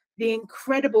brilliant, the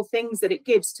incredible things that it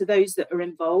gives to those that are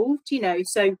involved, you know,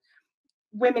 so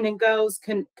women and girls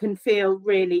can feel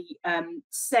really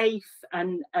safe,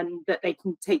 and that they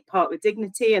can take part with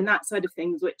dignity and that side of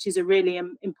things, which is a really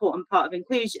important part of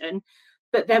inclusion.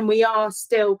 But then we are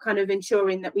still kind of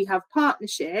ensuring that we have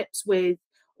partnerships with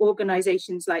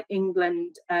organisations like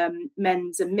England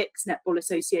Men's and Mixed Netball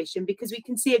Association, because we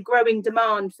can see a growing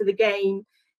demand for the game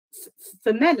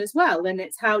for men as well, and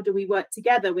it's how do we work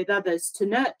together with others to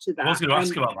nurture that. I was going to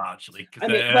ask about that, actually,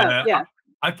 because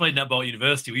I played netball at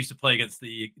university. We used to play against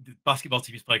the basketball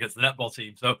team, used to play against the netball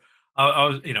team. So I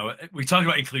was, you know, we talk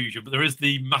about inclusion, but there is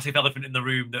the massive elephant in the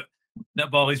room that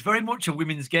netball is very much a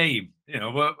women's game. You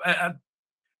know,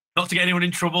 not to get anyone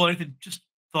in trouble or anything, just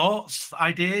thoughts,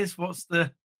 ideas. What's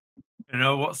the, you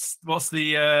know, what's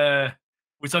the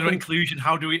we're talking about inclusion.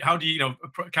 How do you, you know,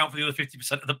 account for the other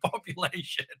 50% of the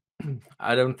population?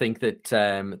 I don't think that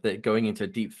that going into a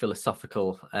deep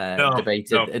philosophical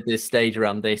debate at this stage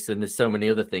around this, and there's so many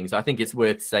other things. I think it's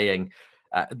worth saying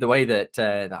the way that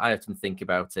I often think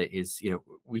about it is, you know,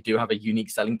 we do have a unique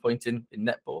selling point in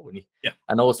netball,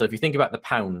 and also if you think about the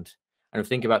pound, and if you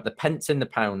think about the pence in the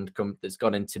pound that's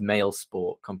gone into male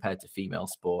sport compared to female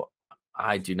sport,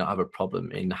 I do not have a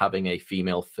problem in having a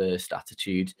female first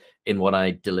attitude in what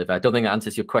I deliver. I don't think that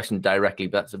answers your question directly,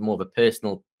 but that's more of a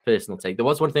personal take. There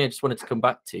was one thing I just wanted to come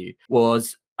back to,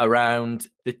 was around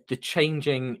the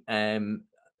changing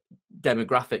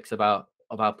demographics of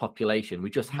our population. We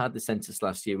just had the census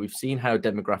last year. We've seen how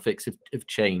demographics have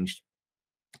changed.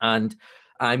 And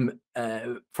I'm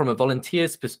from a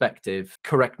volunteer's perspective,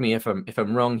 correct me if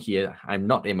I'm wrong here, I'm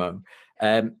not Imo,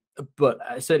 but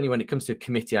certainly when it comes to a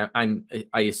committee,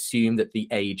 I assume that the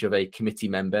age of a committee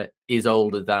member is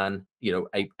older than, you know,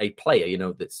 a player, you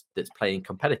know, that's playing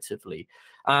competitively,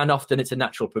 and often it's a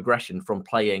natural progression from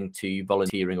playing to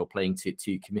volunteering or playing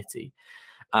to committee.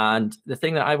 And the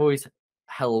thing that I've always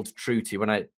held true to when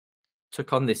I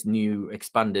took on this new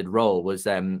expanded role was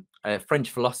a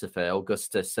French philosopher,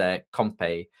 Augustus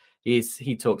Comte.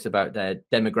 He talks about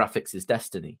demographics is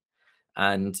destiny,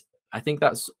 and I think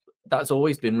that's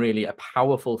always been really a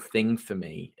powerful thing for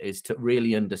me, is to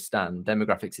really understand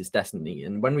demographics is destiny.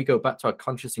 And when we go back to our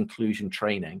conscious inclusion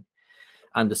training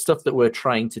and the stuff that we're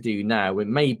trying to do now, it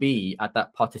may be at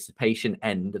that participation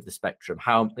end of the spectrum.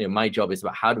 How, you know, my job is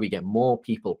about how do we get more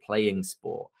people playing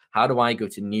sport? How do I go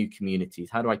to new communities?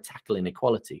 How do I tackle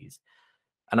inequalities?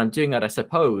 And I'm doing that, I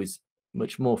suppose,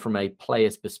 much more from a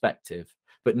player's perspective,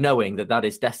 but knowing that that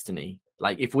is destiny.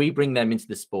 Like if we bring them into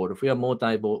the sport, if we are more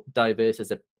diverse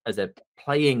as a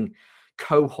playing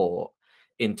cohort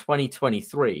in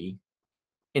 2023,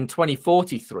 in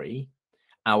 2043,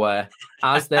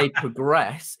 as they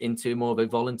progress into more of a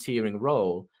volunteering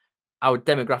role, our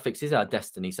demographics is our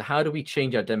destiny. So how do we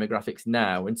change our demographics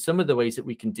now? And some of the ways that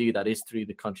we can do that is through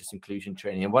the conscious inclusion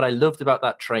training. And what I loved about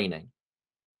that training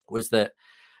was that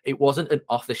it wasn't an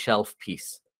off-the-shelf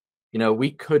piece. You know,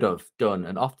 we could have done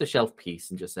an off-the-shelf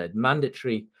piece and just said,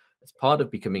 mandatory, as part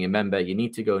of becoming a member, you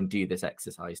need to go and do this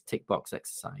exercise, tick box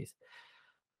exercise.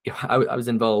 I was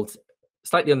involved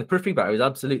slightly on the periphery, but I was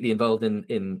absolutely involved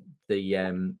in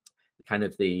the kind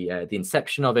of the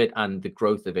inception of it and the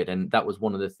growth of it. And that was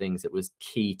one of the things that was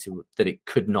key to that it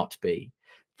could not be.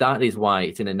 That is why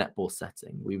it's in a netball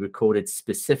setting. We recorded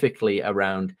specifically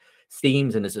around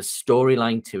themes, and there's a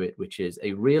storyline to it, which is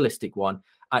a realistic one,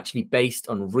 actually based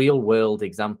on real world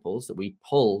examples that we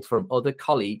pulled from other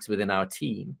colleagues within our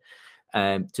team,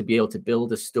 to be able to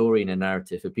build a story and a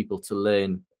narrative for people to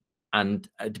learn and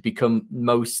to become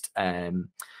most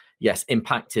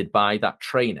impacted by that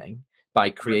training, by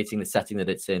creating the setting that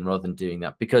it's in rather than doing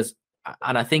that. Because,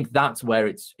 and I think that's where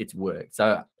it's worked.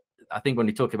 So I think when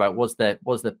we talk about has there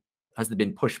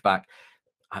been pushback,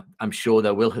 I'm sure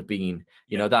there will have been,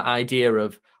 you know, that idea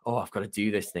of, oh, I've got to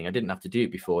do this thing. I didn't have to do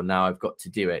it before. Now I've got to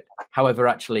do it. However,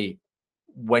 actually,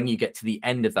 when you get to the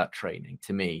end of that training,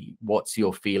 to me, what's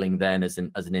your feeling then as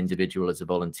an individual, as a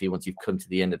volunteer, once you've come to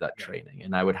the end of that training?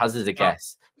 And I would hazard a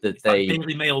guess that that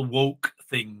Daily Mail woke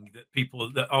thing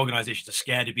that organizations are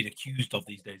scared of being accused of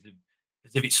these days,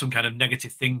 as if it's some kind of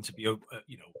negative thing to be,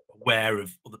 aware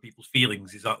of other people's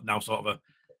feelings, is now sort of a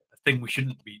thing we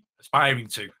shouldn't be aspiring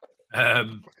to.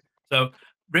 So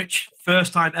Rich,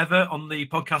 first time ever on the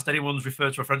podcast anyone's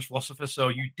referred to a French philosopher, so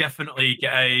you definitely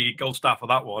get a gold star for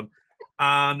that one.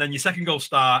 And then your second gold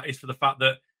star is for the fact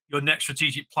that your next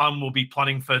strategic plan will be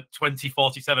planning for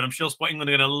 2047. I'm sure Sport England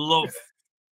are going to love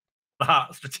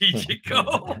that strategic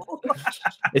goal.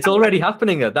 It's already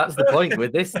happening, though. That's the point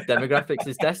with this. Demographics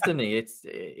is destiny.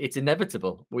 It's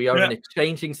inevitable. We are in a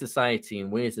changing society,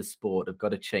 and we as a sport have got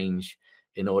to change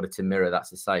in order to mirror that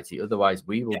society. Otherwise,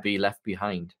 we will be left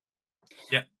behind.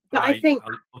 Yeah, but I think I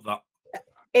love that.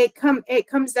 It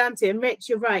comes down to, and Rich,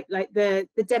 you're right, like the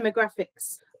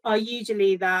demographics are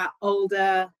usually that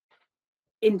older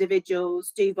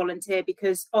individuals do volunteer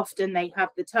because often they have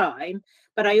the time.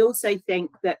 But I also think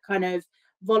that kind of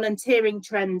volunteering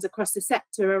trends across the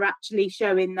sector are actually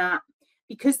showing that,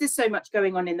 because there's so much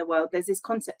going on in the world, there's this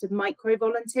concept of micro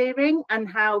volunteering and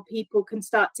how people can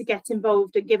start to get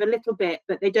involved and give a little bit,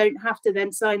 but they don't have to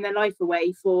then sign their life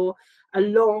away for a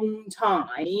long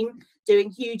time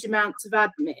doing huge amounts of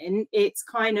admin. It's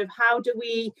kind of, how do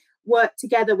we work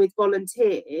together with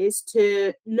volunteers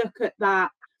to look at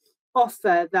that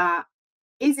offer that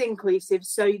is inclusive,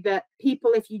 so that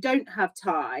people, if you don't have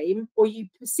time or you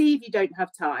perceive you don't have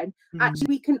time, actually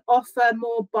we can offer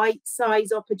more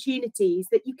bite-sized opportunities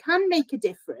that you can make a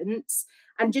difference.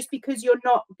 And just because you're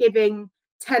not giving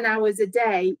 10 hours a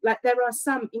day, like there are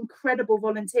some incredible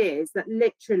volunteers that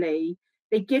literally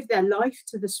they give their life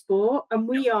to the sport, and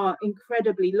we are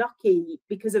incredibly lucky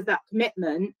because of that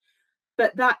commitment.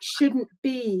 But that shouldn't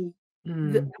be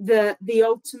the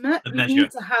ultimate. The we measure.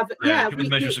 Need to have we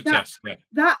measure success.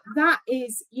 That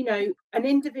is, you know, an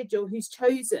individual who's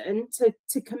chosen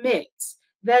to commit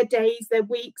their days, their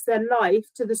weeks, their life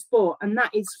to the sport, and that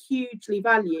is hugely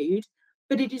valued.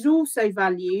 But it is also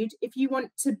valued if you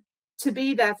want to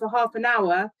be there for half an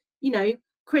hour. You know,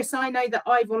 Chris, I know that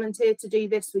I volunteered to do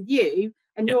this with you,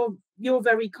 and you're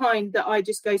very kind that I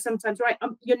just go sometimes, right,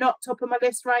 you're not top of my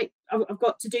list, right, I've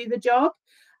got to do the job.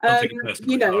 Don't take it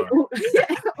personally, you know, all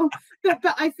right.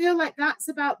 but I feel like that's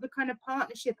about the kind of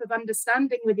partnership of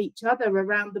understanding with each other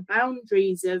around the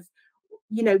boundaries of,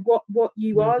 you know, what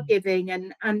you are giving,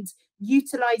 and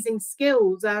utilizing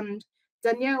skills. And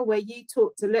Danielle, where you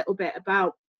talked a little bit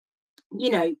about,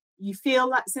 you know, you feel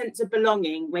that sense of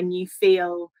belonging when you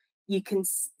feel you can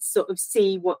sort of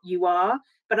see what you are.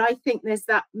 But I think there's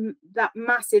that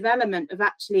massive element of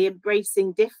actually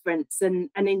embracing difference and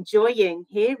enjoying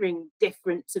hearing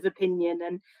difference of opinion,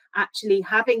 and actually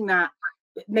having that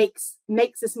makes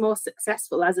us more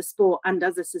successful as a sport and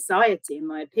as a society, in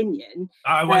my opinion.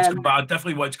 I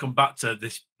definitely want to come back to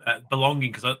this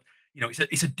belonging, because you know,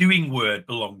 it's a doing word,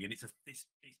 belonging. It's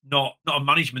not a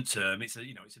management term. It's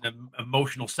an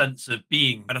emotional sense of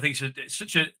being, and I think it's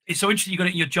so interesting. You got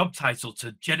it in your job title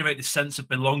to generate this sense of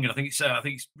belonging. I think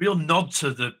it's real nod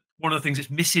to one of the things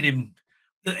that's missing in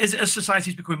as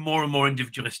society is becoming more and more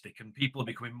individualistic, and people are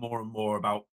becoming more and more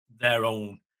about their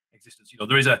own existence. You know,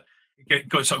 there is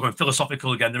sort of going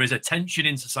philosophical again. There is a tension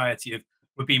in society of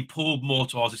we're being pulled more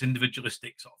towards this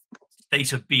individualistic sort of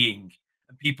state of being,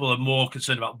 and people are more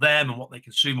concerned about them and what they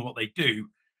consume and what they do.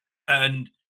 And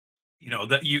you know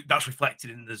that's reflected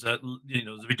in there's a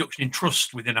reduction in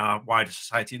trust within our wider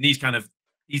society, and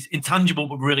these intangible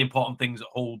but really important things that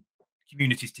hold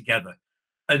communities together.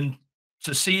 And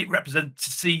to see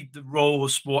the role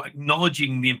of sport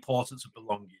acknowledging the importance of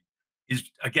belonging is,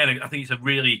 again, I think it's a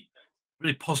really,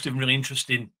 really positive and really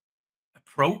interesting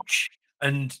approach.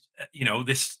 And you know,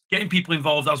 this getting people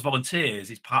involved as volunteers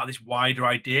is part of this wider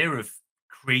idea of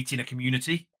creating a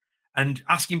community and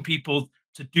asking people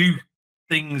to do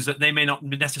things that they may not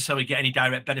necessarily get any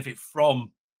direct benefit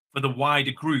from for the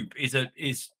wider group is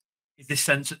this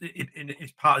sense that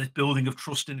it's part of this building of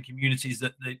trust in the communities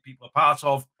that the people are part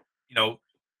of. You know,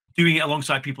 doing it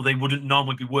alongside people they wouldn't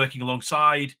normally be working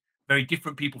alongside, very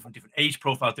different people from different age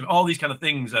profiles. All these kind of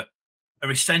things are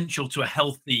essential to a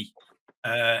healthy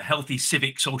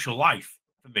civic social life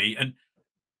for me. And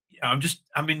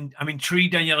I'm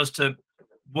intrigued, Danielle, as to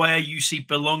where you see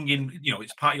belonging. You know,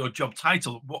 it's part of your job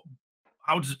title.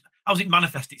 How does it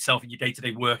manifest itself in your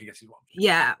day-to-day work, I guess is what I'm saying.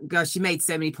 Yeah, gosh, you made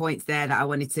so many points there that I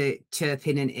wanted to chirp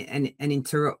in and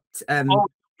interrupt. You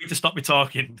need to stop me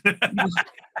talking.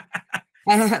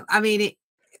 I mean,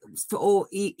 for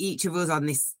each of us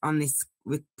on this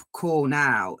call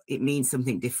now, it means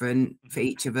something different for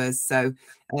each of us. So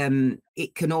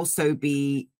it can also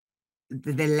be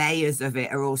the layers of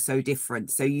it are also different.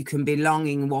 So you can belong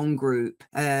in one group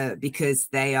because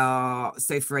they are.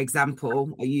 So, for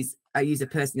example, I use a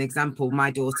personal example.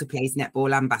 My daughter plays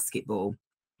netball and basketball.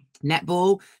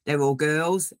 Netball, they're all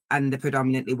girls and they're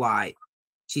predominantly white.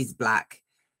 She's black.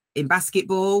 In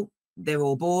basketball, they're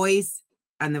all boys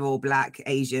and they're all black,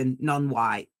 Asian,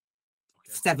 non-white.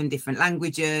 7 different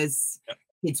languages. Yep.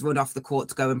 Kids run off the court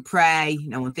to go and pray.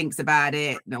 No one thinks about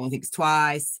it. No one thinks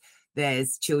twice.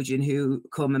 There's children who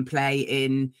come and play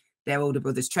in their older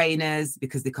brother's trainers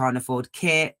because they can't afford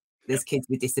kit. There's kids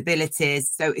with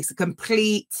disabilities. So it's a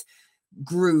complete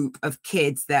group of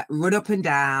kids that run up and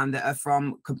down, that are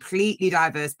from completely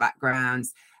diverse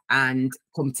backgrounds and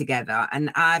come together.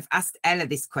 And I've asked Ella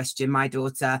this question, my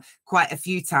daughter, quite a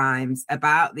few times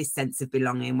about this sense of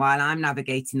belonging while I'm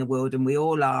navigating the world, and we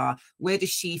all are. Where does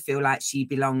she feel like she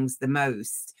belongs the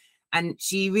most? And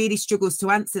she really struggles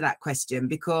to answer that question,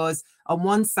 because on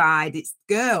one side it's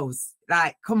girls,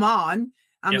 like, come on,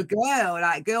 I'm a girl,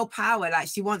 like girl power, like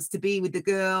she wants to be with the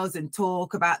girls and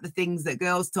talk about the things that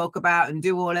girls talk about and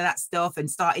do all of that stuff. And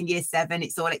starting year 7,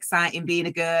 it's all exciting being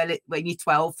a girl when you're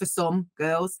 12. For some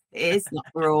girls it is, not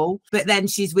for all. But then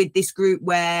she's with this group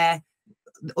where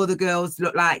other girls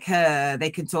look like her.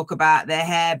 They can talk about their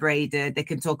hair braided, they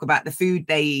can talk about the food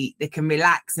they eat, they can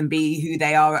relax and be who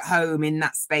they are at home in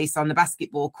that space on the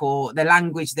basketball court. The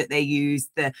language that they use,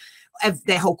 their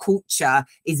whole culture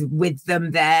is with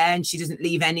them there, and she doesn't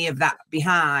leave any of that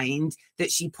behind,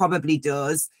 that she probably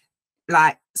does,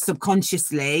 like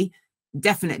subconsciously,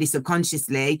 definitely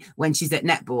subconsciously, when she's at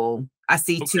netball. I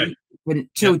see 2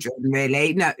 different children,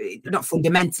 really, not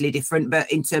fundamentally different, but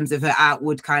in terms of her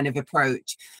outward kind of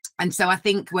approach. And so I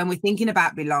think when we're thinking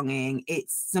about belonging,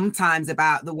 it's sometimes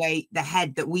about the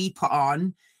head that we put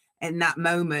on in that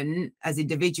moment as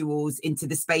individuals into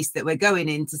the space that we're going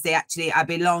in, to say, actually, I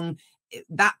belong,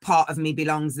 that part of me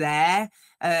belongs there.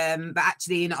 But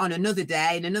actually on another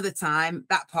day, in another time,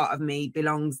 that part of me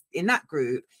belongs in that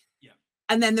group. Yeah.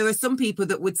 And then there are some people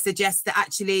that would suggest that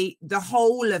actually the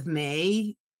whole of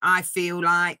me, I feel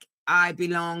like I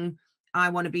belong, I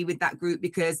want to be with that group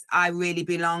because I really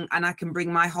belong, and I can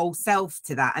bring my whole self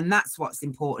to that. And that's what's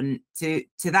important to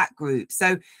that group.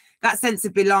 So that sense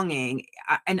of belonging,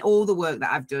 and all the work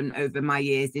that I've done over my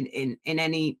years in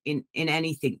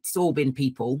anything, it's all been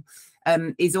people.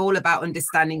 Is all about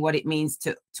understanding what it means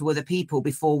to other people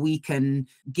before we can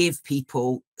give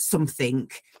people something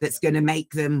that's going to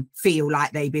make them feel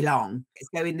like they belong.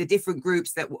 So in the different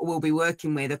groups that we'll be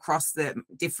working with across the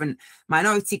different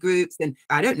minority groups, and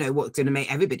I don't know what's going to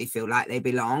make everybody feel like they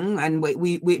belong, and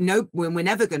we know we're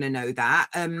never going to know that,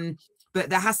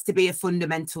 but there has to be a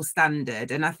fundamental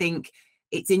standard. And I think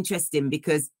it's interesting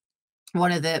because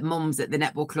one of the mums at the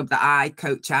netball club that I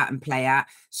coach at and play at,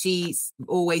 she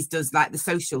always does like the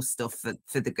social stuff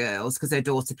for the girls because her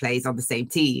daughter plays on the same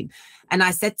team. And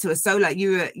I said to her, so like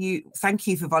you thank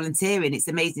you for volunteering. It's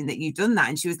amazing that you've done that.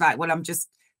 And she was like, well, I'm just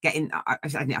getting, I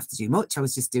didn't have to do much. I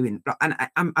was just doing, and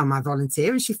I'm a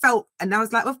volunteer. And she felt, and I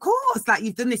was like, well, of course, like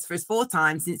you've done this for us 4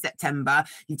 times since September.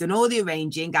 You've done all the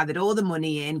arranging, gathered all the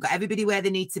money in, got everybody where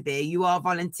they need to be. You are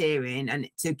volunteering, and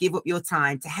to give up your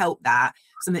time to help that,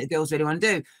 something that girls really want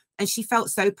to do. And she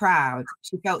felt so proud.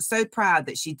 She felt so proud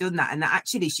that she'd done that, and that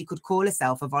actually she could call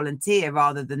herself a volunteer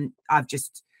rather than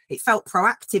it felt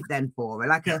proactive then for her,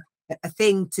 like a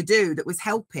thing to do that was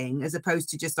helping, as opposed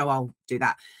to just, oh, I'll do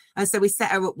that. And so we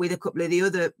set her up with a couple of the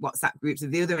other WhatsApp groups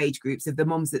of the other age groups of the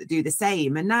mums that do the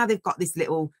same. And now they've got this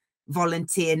little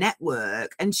volunteer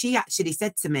network. And she actually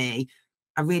said to me,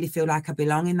 I really feel like I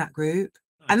belong in that group.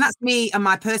 Nice. And that's me and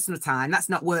my personal time. That's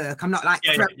not work. I'm not like,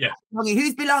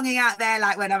 who's belonging out there?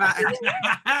 Like when I'm out,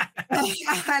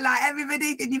 like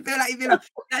everybody, can you feel like you belong?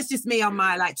 That's just me on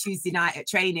my like Tuesday night at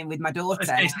training with my daughter.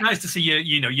 It's nice to see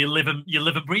you live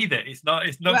and breathe it. It's not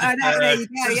well,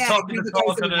 just talking the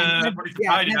talk on a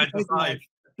Friday 9 to 5.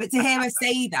 But to hear her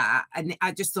say that, and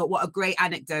I just thought, what a great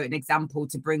anecdote and example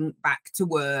to bring back to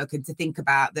work, and to think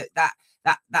about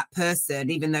that person,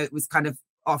 even though it was kind of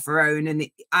off her own, and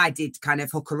I did kind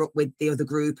of hook her up with the other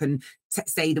group and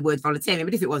say the word volunteering,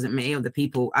 but if it wasn't me, other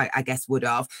people I guess would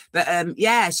have. But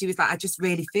she was like, I just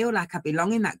really feel like I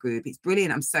belong in that group. It's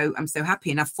brilliant. I'm so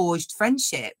happy, and I've forged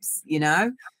friendships, Yeah,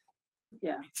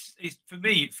 it's for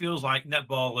me, it feels like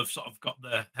netball have sort of got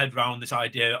their head around this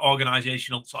idea,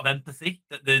 organizational sort of empathy,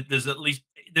 that there's at least,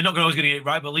 they're not always going to get it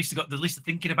right, but at least they're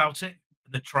thinking about it,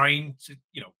 and they're trying to,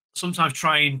 sometimes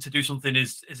trying to do something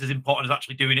is as important as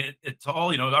actually doing it at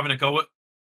all. Having a go at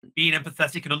being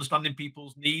empathetic and understanding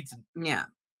people's needs, and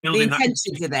the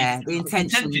intentions are there. The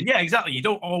intention, yeah, exactly. You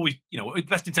don't always, with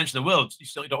best intention in the world, you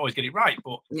certainly don't always get it right,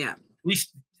 but at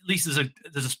least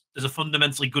there's a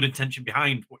fundamentally good intention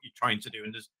behind what you're trying to do,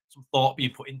 and there's some thought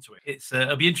being put into it.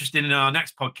 It'll be interesting in our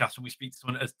next podcast when we speak to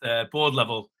someone at the board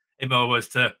level, Imo, as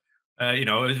to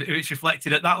if it's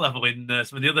reflected at that level in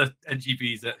some of the other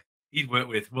NGBs that he's worked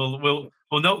with. We'll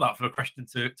note that for a question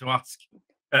to ask.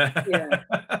 But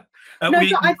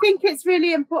I think it's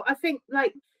really important. I think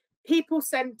like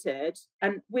people-centered,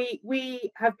 and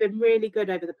we have been really good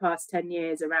over the past 10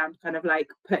 years around kind of like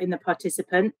putting the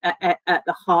participant at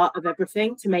the heart of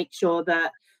everything, to make sure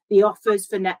that the offers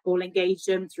for netball engage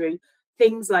them through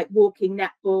things like walking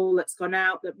netball that's gone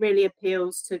out, that really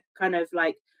appeals to kind of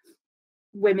like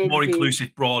women, more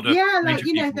inclusive, broader,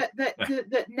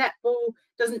 that netball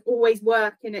doesn't always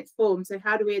work in its form, so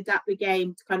how do we adapt the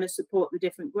game to kind of support the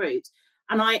different groups?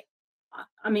 And I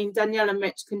mean, Danielle and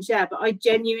Rich can share, but I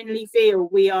genuinely feel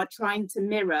we are trying to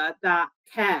mirror that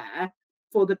care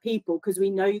for the people, because we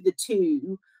know the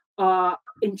two are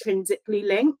intrinsically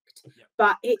linked,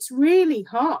 but it's really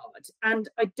hard, and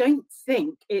I don't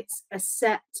think it's a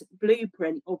set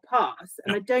blueprint or path,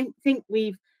 and I don't think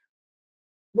we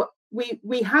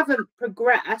haven't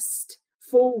progressed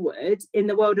forward in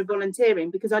the world of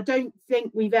volunteering, because I don't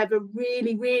think we've ever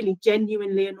really, really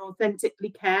genuinely and authentically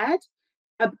cared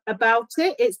about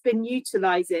it. It's been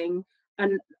utilizing,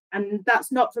 and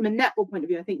that's not from a netball point of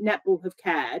view. I think netball have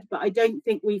cared, but I don't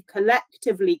think we've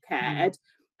collectively cared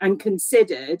and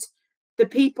considered the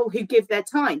people who give their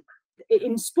time.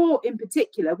 In sport in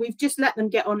particular, we've just let them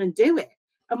get on and do it,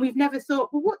 and we've never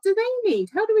thought, well, what do they need?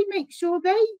 How do we make sure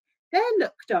they're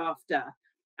looked after,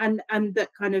 and that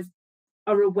kind of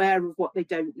are aware of what they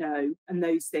don't know and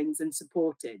those things, and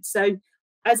supported. So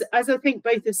as I think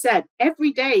both have said,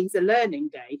 every day is a learning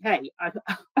day. Hey,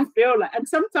 I feel like, and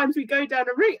sometimes we go down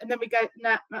a route and then we go,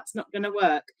 nah, that's not going to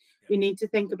work. We need to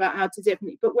think about how to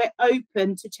differently, but we're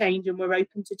open to change and we're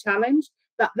open to challenge.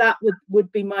 That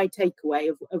would be my takeaway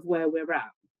of where we're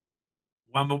at.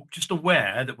 Well, I'm just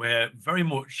aware that we're very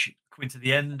much coming to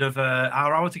the end of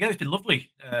our hour together. It's been lovely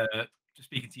just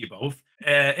speaking to you both.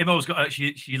 Imo's got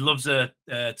she loves a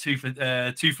two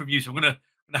from you, so I'm gonna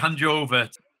hand you over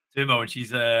Timo, and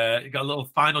she's got a little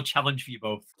final challenge for you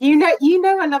both. You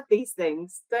know, I love these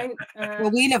things. Don't.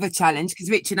 Well, we love a challenge because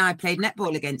Rich and I played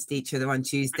netball against each other on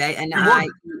Tuesday, and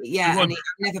You won. I'm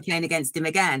never playing against him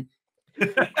again.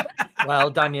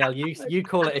 Well, Danielle, you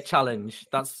call it a challenge.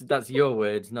 That's your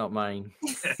words, not mine.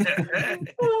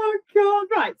 Oh God!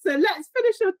 Right. So let's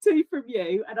finish on 2 from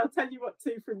you, and I'll tell you what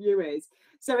 2 from you is.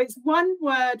 So it's one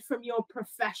word from your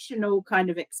professional kind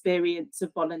of experience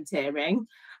of volunteering,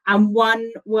 and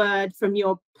one word from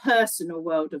your personal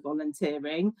world of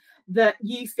volunteering that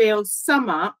you feel sum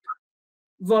up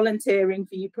volunteering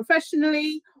for you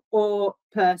professionally or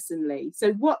personally.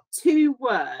 So what 2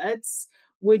 words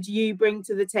would you bring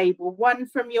to the table? One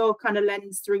from your kind of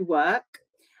lens through work,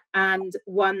 and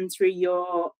one through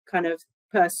your kind of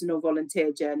personal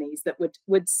volunteer journeys that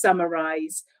would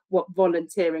summarize what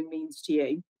volunteering means to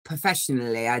you.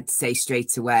 Professionally, I'd say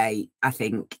straight away, I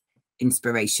think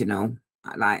inspirational.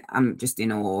 Like, I'm just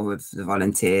in awe of the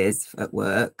volunteers at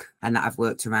work and that I've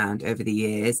worked around over the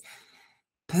years.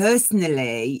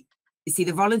 Personally, you see,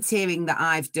 the volunteering that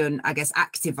I've done, I guess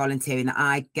active volunteering that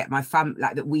I get my family,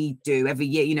 like that we do every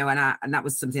year, you know, and that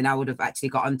was something I would have actually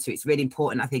got onto. It's really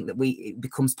important, I think, that it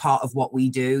becomes part of what we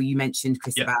do. You mentioned,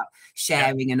 Chris, about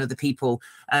sharing, and other people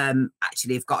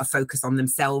actually have got a focus on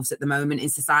themselves at the moment in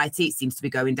society. It seems to be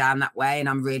going down that way, and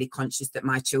I'm really conscious that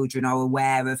my children are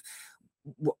aware of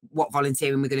what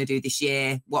volunteering we're going to do this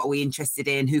year, what are we interested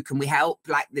in, who can we help,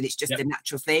 like that it's just a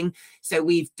natural thing. So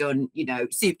we've done, you know,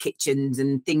 soup kitchens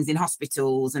and things in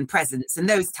hospitals and presents and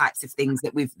those types of things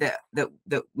that we've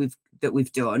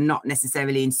done, not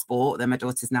necessarily in sport, though my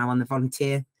daughter's now on the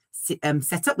volunteer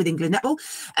set up with England Netball.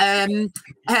 I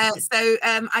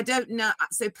don't know.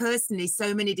 So personally,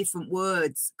 so many different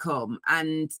words come,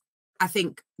 and I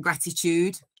think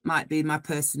gratitude might be my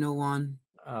personal one.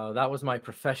 Oh, that was my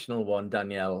professional one,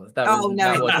 Danielle. That was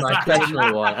my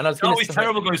professional one. And I was always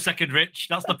terrible going second, Rich.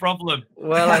 That's the problem.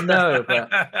 Well, I know, but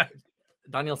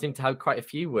Danielle seemed to have quite a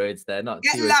few words there, not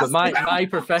 2 words. But my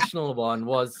professional one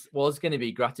was going to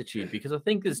be gratitude, because I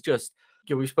think there's just,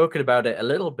 we've spoken about it a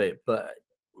little bit, but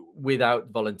without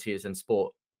volunteers in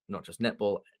sport, not just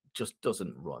netball, just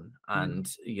doesn't run.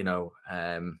 And you know,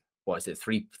 what is it,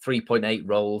 3.8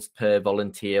 roles per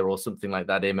volunteer or something like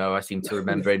that, Imo? I seem to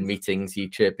remember in meetings you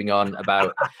chirping on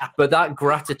about, but that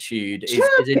gratitude is he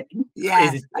did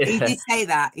say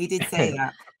that.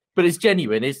 But it's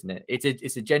genuine, isn't it?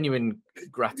 It's a genuine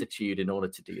gratitude in order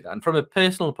to do that. And from a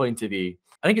personal point of view,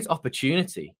 I think it's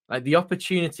opportunity, like the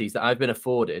opportunities that I've been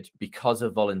afforded because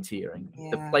of volunteering,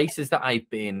 the places that I've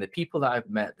been, the people that I've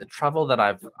met, the travel that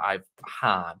I've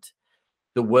had,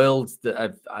 the worlds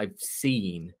that I've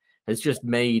seen, has just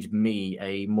made me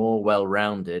a more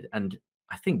well-rounded and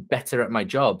I think better at my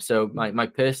job. So my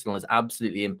personal has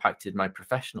absolutely impacted my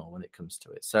professional when it comes to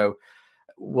it. So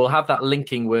we'll have that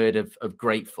linking word of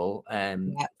grateful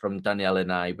from Danielle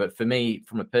and I. But for me,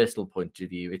 from a personal point of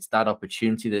view, it's that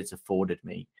opportunity that it's afforded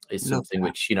me is something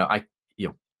which,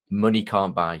 money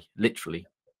can't buy, literally.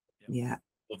 Yeah.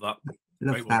 Love that.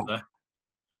 Love Great that. one there.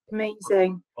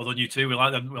 Amazing. Well done, you two. We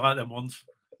like them. We like them ones.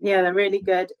 Yeah, they're really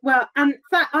good. Well, and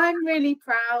I'm really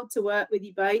proud to work with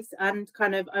you both, and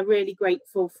I'm really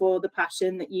grateful for the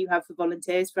passion that you have for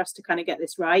volunteers, for us to kind of get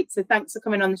this right. So thanks for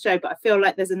coming on the show. But I feel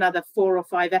like there's another 4 or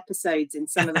 5 episodes in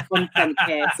some of the content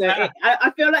here. So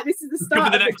I feel like this is the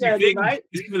start of the journey, right?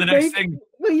 For the next thing.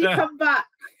 Will you come back?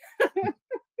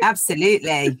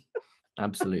 Absolutely.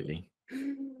 Absolutely.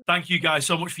 Thank you guys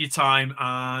so much for your time,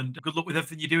 and good luck with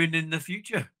everything you're doing in the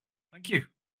future. Thank you.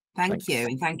 Thank you.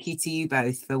 And thank you to you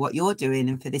both for what you're doing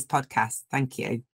and for this podcast. Thank you.